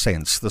in some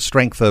sense the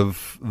strength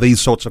of these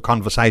sorts of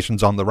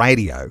conversations on the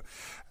radio,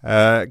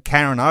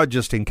 Karen, I would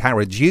just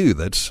encourage you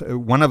that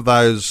one of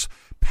those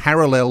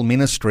parallel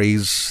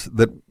ministries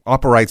that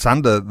operates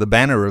under the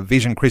banner of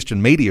Vision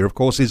Christian Media, of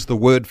course, is the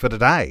Word for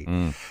Today.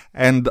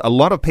 And a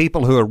lot of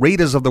people who are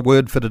readers of the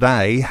Word for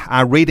Today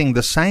are reading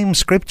the same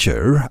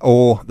scripture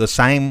or the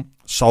same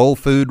soul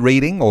food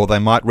reading, or they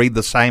might read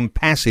the same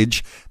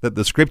passage that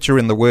the scripture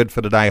in the Word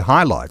for Today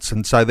highlights.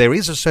 And so there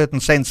is a certain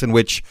sense in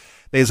which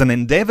there's an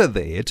endeavour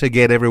there to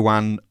get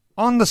everyone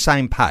on the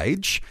same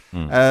page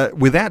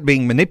without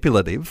being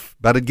manipulative,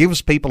 but it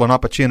gives people an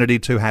opportunity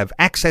to have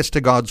access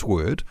to God's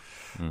Word,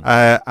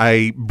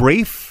 a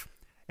brief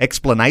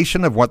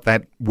explanation of what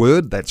that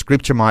word, that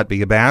scripture might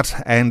be about,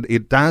 and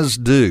it does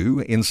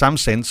do, in some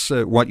sense,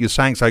 what you're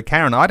saying. So,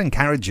 Karen, I'd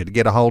encourage you to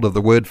get a hold of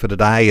the Word for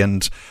Today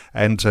and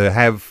to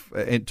have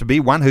to be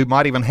one who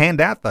might even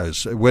hand out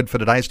those Word for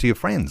Todays to your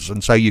friends,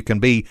 and so you can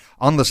be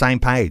on the same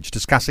page,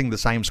 discussing the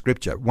same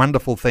scripture.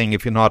 Wonderful thing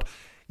if you're not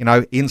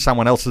in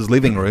someone else's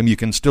living room. You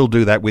can still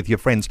do that with your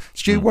friends.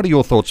 Stu, what are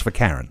your thoughts for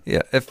Karen?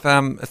 Yeah, if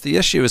the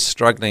issue is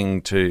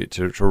struggling to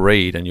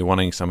read and you're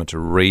wanting someone to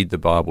read the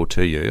Bible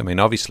to you, I mean,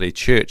 obviously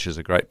church is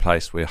a great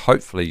place where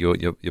hopefully your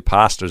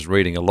pastor is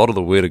reading a lot of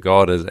the Word of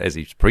God as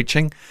he's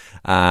preaching.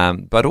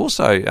 But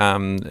also,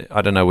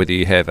 I don't know whether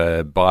you have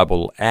a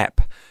Bible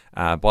app.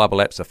 Bible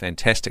apps are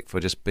fantastic for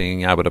just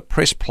being able to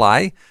press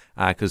play,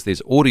 because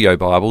there's audio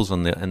Bibles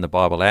in the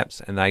Bible apps,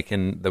 and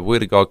the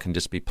Word of God can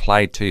just be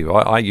played to you.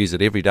 I use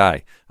it every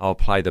day. I'll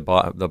play the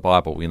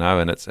Bible,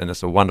 and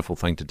it's a wonderful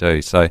thing to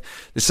do. So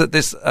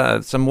there's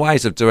some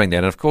ways of doing that.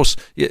 And of course,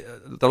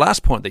 the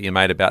last point that you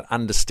made about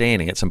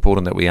understanding, it's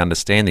important that we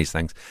understand these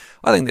things.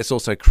 I think that's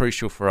also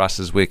crucial for us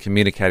as we're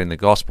communicating the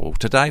gospel.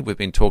 Today we've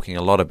been talking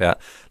a lot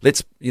about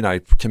let's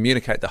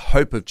communicate the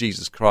hope of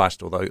Jesus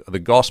Christ, or the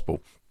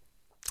gospel.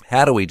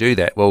 How do we do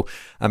that? Well,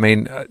 I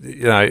mean,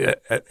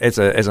 as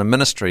a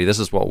ministry, this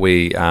is what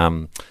we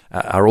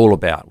are all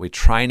about. We're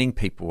training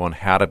people on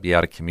how to be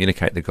able to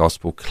communicate the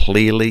gospel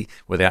clearly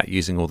without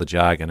using all the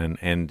jargon.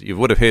 And you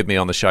would have heard me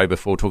on the show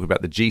before talk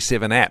about the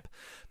G7 app.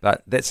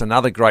 But that's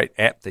another great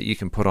app that you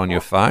can put on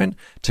your phone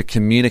to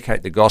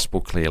communicate the gospel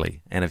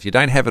clearly. And if you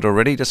don't have it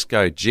already, just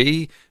go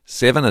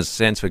G7, it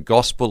stands for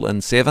Gospel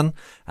in 7.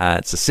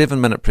 It's a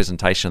 7-minute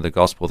presentation of the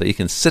gospel that you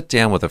can sit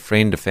down with a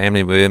friend, a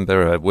family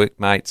member, a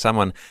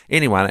workmate,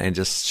 anyone, and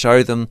just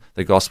show them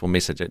the gospel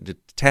message.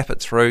 Tap it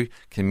through,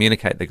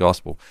 communicate the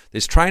gospel.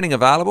 There's training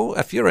available.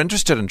 If you're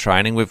interested in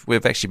training,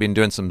 we've actually been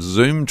doing some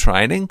Zoom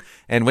training,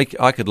 and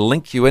I could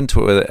link you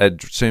into a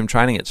Zoom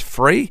training. It's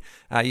free.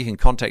 You can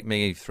contact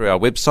me through our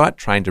website,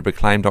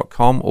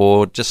 traintoproclaim.com,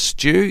 or just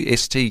Stu,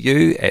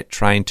 STU, at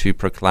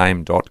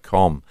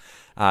traintoproclaim.com.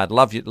 I'd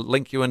love to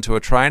link you into a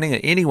training.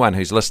 Anyone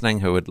who's listening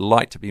who would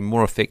like to be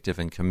more effective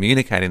in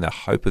communicating the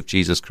hope of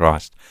Jesus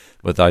Christ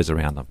with those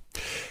around them.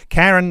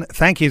 Karen,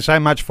 thank you so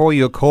much for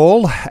your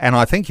call, and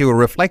I think you were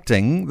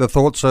reflecting the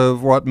thoughts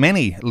of what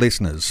many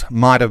listeners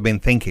might have been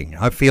thinking.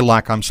 I feel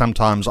like I'm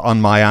sometimes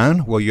on my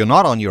own. Well, you're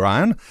not on your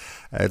own.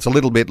 It's a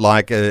little bit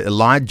like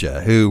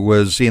Elijah, who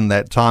was in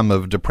that time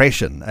of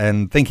depression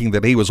and thinking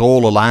that he was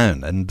all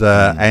alone, and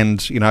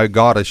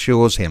God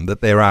assures him that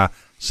there are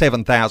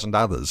 7,000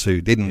 others who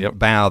didn't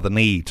bow the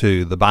knee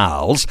to the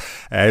Baals.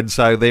 And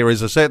so there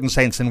is a certain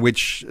sense in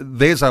which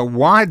there's a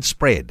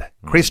widespread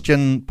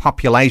Christian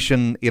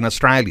population in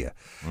Australia.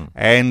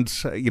 And,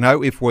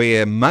 if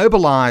we're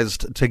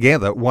mobilised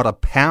together, what a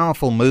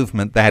powerful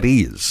movement that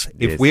is.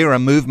 If we're a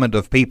movement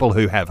of people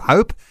who have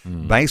hope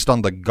based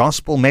on the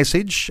gospel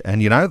message,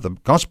 and, the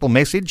gospel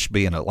message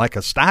being like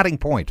a starting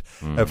point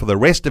for the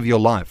rest of your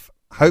life,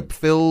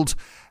 hope-filled,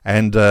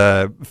 and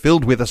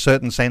filled with a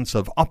certain sense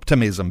of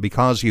optimism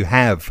because you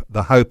have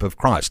the hope of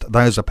Christ.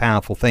 Those are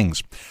powerful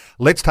things.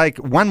 Let's take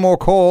one more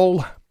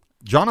call.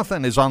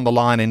 Jonathan is on the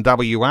line in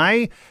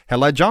WA.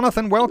 Hello,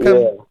 Jonathan. Welcome.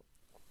 Yeah.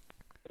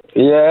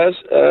 Yes.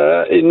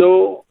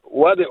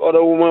 What the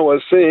other woman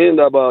was saying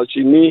about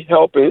she need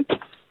helping.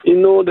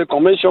 The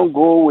commission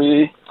go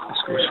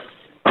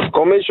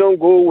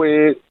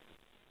with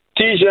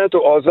teachers to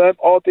observe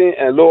all things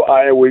and lo,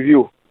 I am with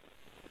you.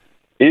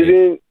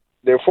 Even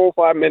the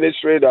 4-5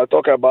 ministry that I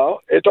talk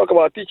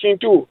about teaching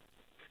too.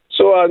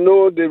 So I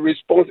know it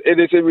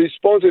is a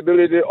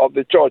responsibility of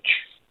the church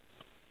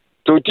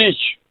to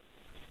teach.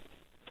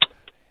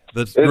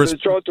 The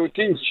church to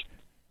teach.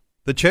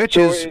 The church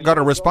has got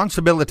a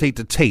responsibility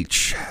to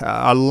teach.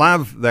 I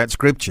love that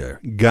scripture.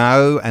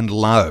 Go and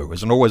lo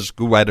is an always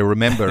good way to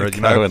remember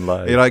it. Go and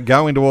lo.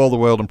 Go into all the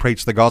world and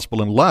preach the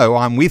gospel, and lo,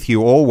 I'm with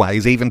you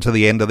always, even to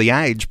the end of the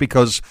age.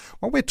 Because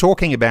what we're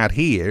talking about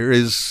here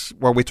is,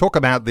 we talk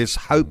about this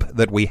hope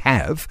that we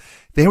have.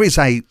 There is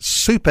a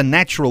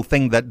supernatural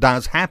thing that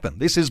does happen.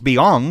 This is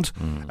beyond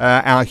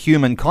our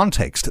human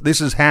context.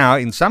 This is how,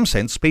 in some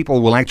sense,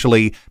 people will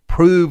actually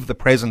prove the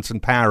presence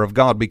and power of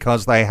God,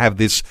 because they have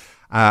this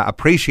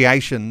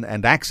appreciation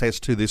and access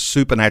to this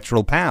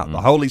supernatural power.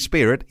 The Holy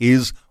Spirit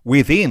is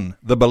within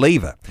the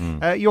believer.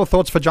 Your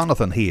thoughts for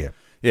Jonathan here?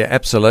 Yeah,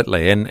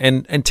 absolutely,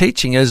 and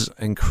teaching is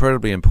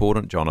incredibly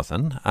important,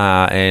 Jonathan,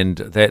 and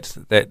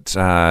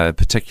that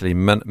particularly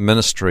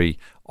ministry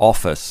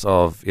office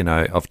of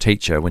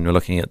teacher, when we're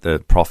looking at the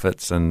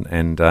prophets and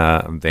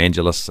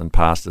evangelists and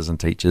pastors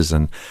and teachers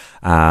and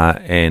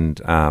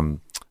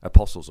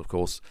apostles, of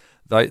course.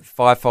 The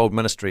fivefold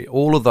ministry,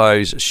 all of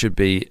those should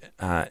be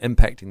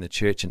impacting the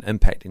church and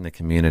impacting the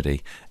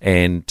community.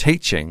 And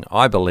teaching,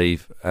 I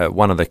believe,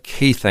 one of the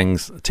key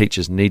things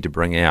teachers need to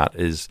bring out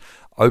is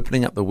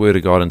opening up the Word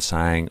of God and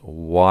saying,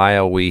 why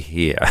are we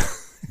here?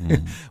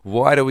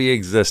 Why do we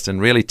exist? And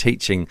really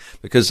teaching,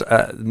 because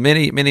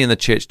many in the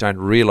church don't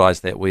realise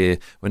that we're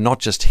not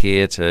just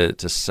here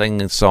to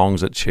sing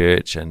songs at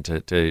church and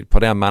to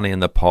put our money in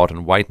the pot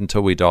and wait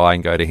until we die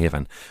and go to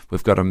heaven.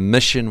 We've got a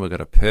mission, we've got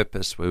a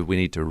purpose, we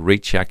need to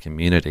reach our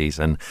communities,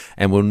 and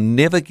we'll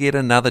never get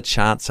another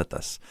chance at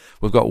this.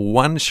 We've got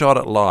one shot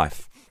at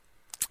life.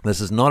 This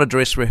is not a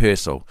dress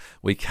rehearsal.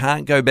 We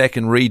can't go back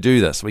and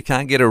redo this. We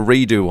can't get a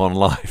redo on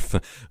life.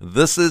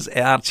 This is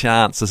our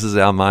chance. This is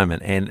our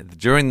moment. And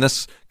during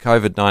this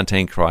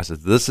COVID-19 crisis,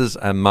 this is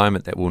a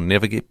moment that we'll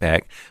never get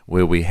back,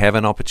 where we have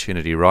an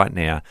opportunity right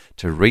now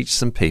to reach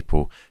some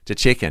people, to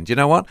check in. Do you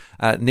know what,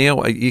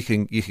 Neil? You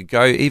could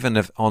go even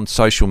if on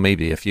social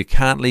media. If you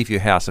can't leave your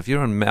house, if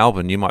you're in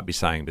Melbourne, you might be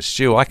saying, "But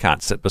Stu, I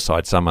can't sit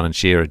beside someone and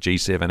share a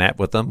G7 app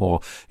with them,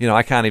 or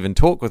I can't even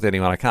talk with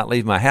anyone. I can't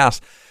leave my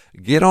house."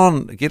 Get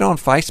on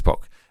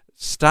Facebook.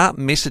 Start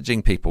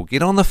messaging people.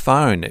 Get on the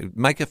phone.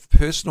 Make a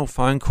personal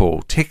phone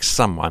call. Text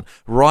someone.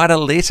 Write a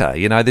letter.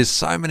 There's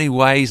so many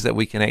ways that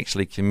we can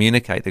actually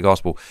communicate the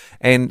gospel.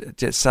 And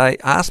just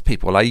ask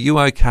people, "Are you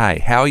okay?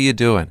 How are you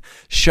doing?"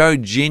 Show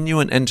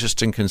genuine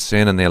interest and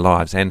concern in their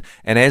lives. And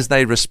as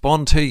they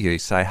respond to you,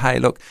 say, "Hey,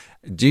 look,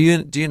 do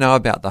you know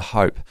about the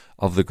hope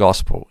of the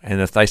gospel?"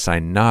 And if they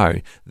say no,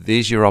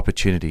 there's your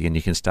opportunity, and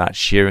you can start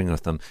sharing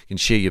with them. You can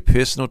share your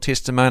personal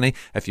testimony.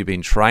 If you've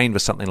been trained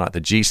with something like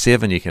the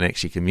G7, you can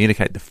actually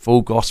communicate the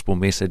full gospel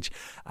message,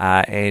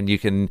 and you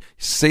can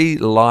see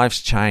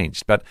lives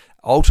changed. But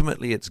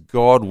ultimately, it's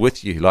God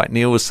with you. Like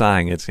Neil was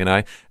saying, it's,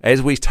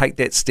 as we take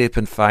that step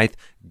in faith,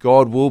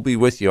 God will be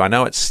with you. I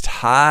know it's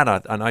hard.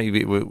 I know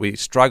we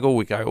struggle.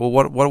 We go,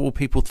 "Well, what will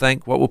people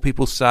think? What will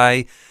people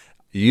say?"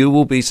 You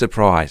will be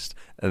surprised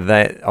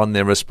that on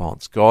their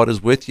response. God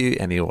is with you,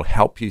 and He will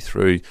help you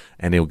through,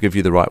 and He'll give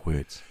you the right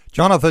words.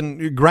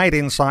 Jonathan, great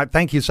insight.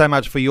 Thank you so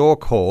much for your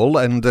call.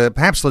 And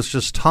perhaps let's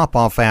just top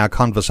off our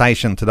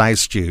conversation today,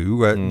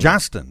 Stu.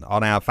 Justin,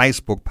 on our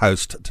Facebook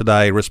post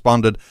today,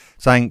 responded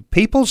saying,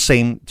 "People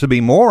seem to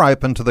be more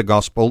open to the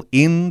gospel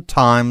in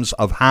times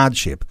of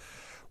hardship,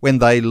 when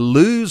they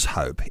lose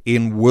hope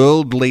in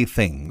worldly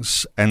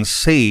things and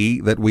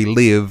see that we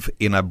live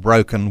in a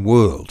broken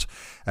world."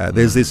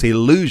 There's this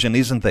illusion,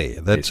 isn't there,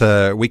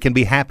 that we can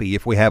be happy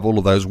if we have all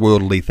of those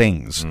worldly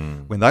things.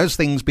 When those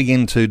things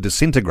begin to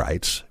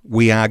disintegrate,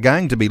 we are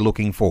going to be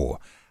looking for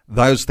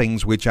those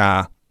things which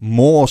are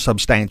more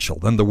substantial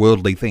than the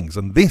worldly things.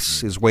 And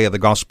this is where the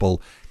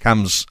gospel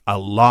comes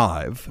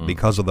alive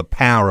because of the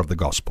power of the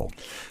gospel.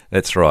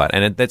 That's right.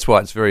 And that's why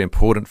it's very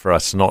important for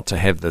us not to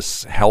have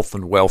this health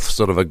and wealth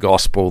sort of a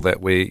gospel that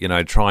we're,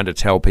 trying to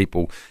tell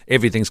people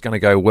everything's going to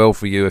go well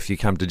for you if you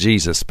come to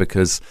Jesus,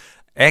 because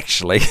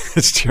actually,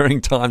 it's during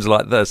times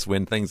like this,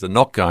 when things are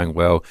not going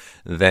well,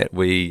 that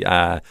we,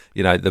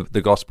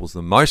 the gospel's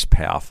the most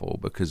powerful,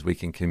 because we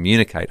can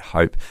communicate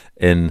hope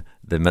in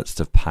the midst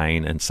of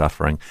pain and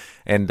suffering.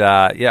 And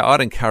I'd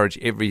encourage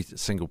every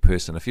single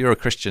person, if you're a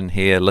Christian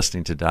here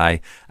listening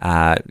today,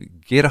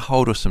 get a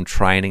hold of some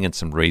training and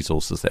some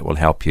resources that will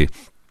help you.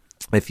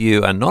 If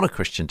you are not a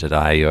Christian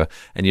today,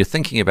 and you're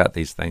thinking about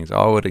these things,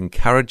 I would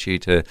encourage you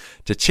to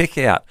check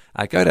out,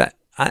 go to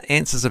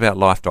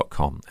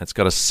answersaboutlife.com. It's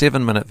got a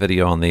 7-minute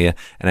video on there,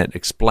 and it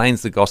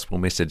explains the gospel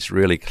message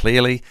really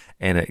clearly,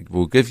 and it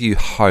will give you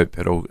hope.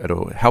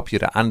 It'll help you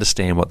to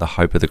understand what the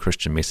hope of the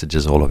Christian message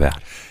is all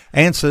about.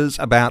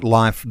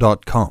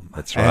 Answersaboutlife.com.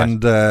 That's right.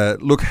 And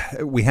look,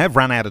 we have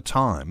run out of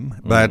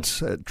time,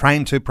 but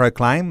Train to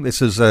Proclaim,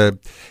 this is a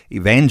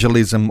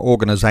evangelism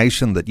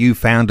organisation that you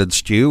founded,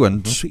 Stu,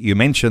 and you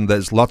mentioned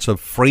there's lots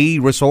of free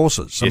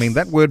resources. Yes. I mean,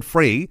 that word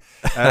free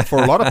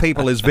for a lot of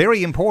people is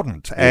very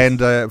important.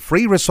 Yes. And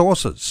free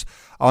resources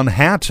on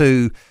how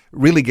to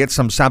really get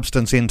some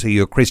substance into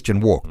your Christian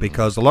walk,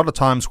 because a lot of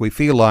times we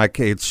feel like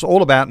it's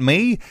all about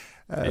me.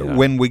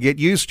 When we get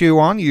used to you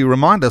on, you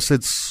remind us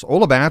it's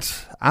all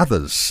about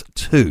others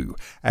too.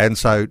 And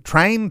so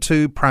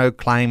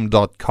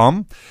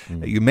traintoproclaim.com.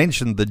 You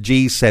mentioned the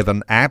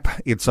G7 app.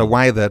 It's a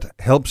way that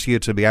helps you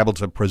to be able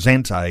to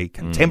present a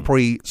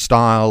contemporary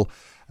style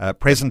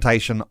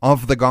presentation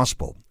of the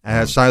gospel,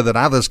 so that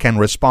others can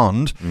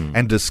respond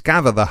and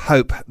discover the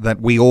hope that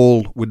we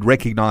all would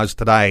recognize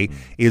today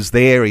is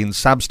there in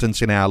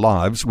substance in our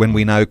lives when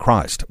we know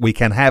Christ. We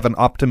can have an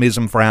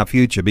optimism for our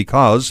future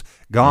because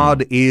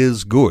God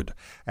is good,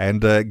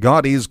 and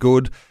God is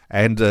good,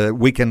 and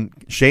we can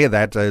share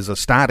that as a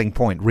starting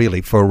point,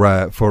 really,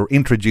 for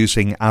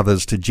introducing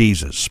others to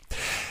Jesus.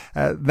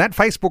 That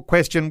Facebook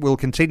question will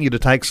continue to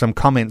take some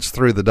comments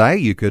through the day.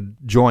 You could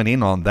join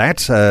in on that.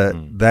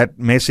 That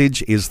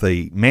message is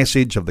the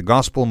message of the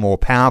gospel, more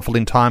powerful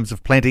in times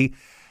of plenty.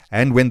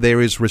 And when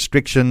there is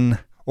restriction,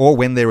 or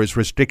when there is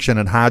restriction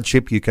and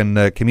hardship, you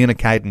can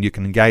communicate and you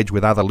can engage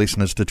with other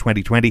listeners to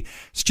 2020.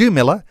 Stu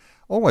Millar,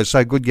 always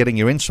so good getting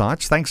your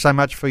insights. Thanks so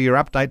much for your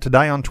update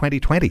today on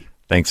 2020.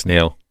 Thanks,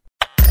 Neil.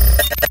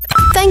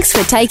 Thanks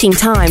for taking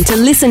time to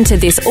listen to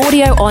this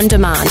audio on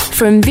demand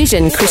from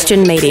Vision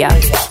Christian Media.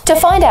 To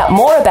find out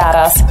more about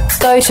us,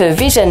 go to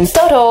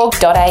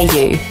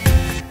vision.org.au.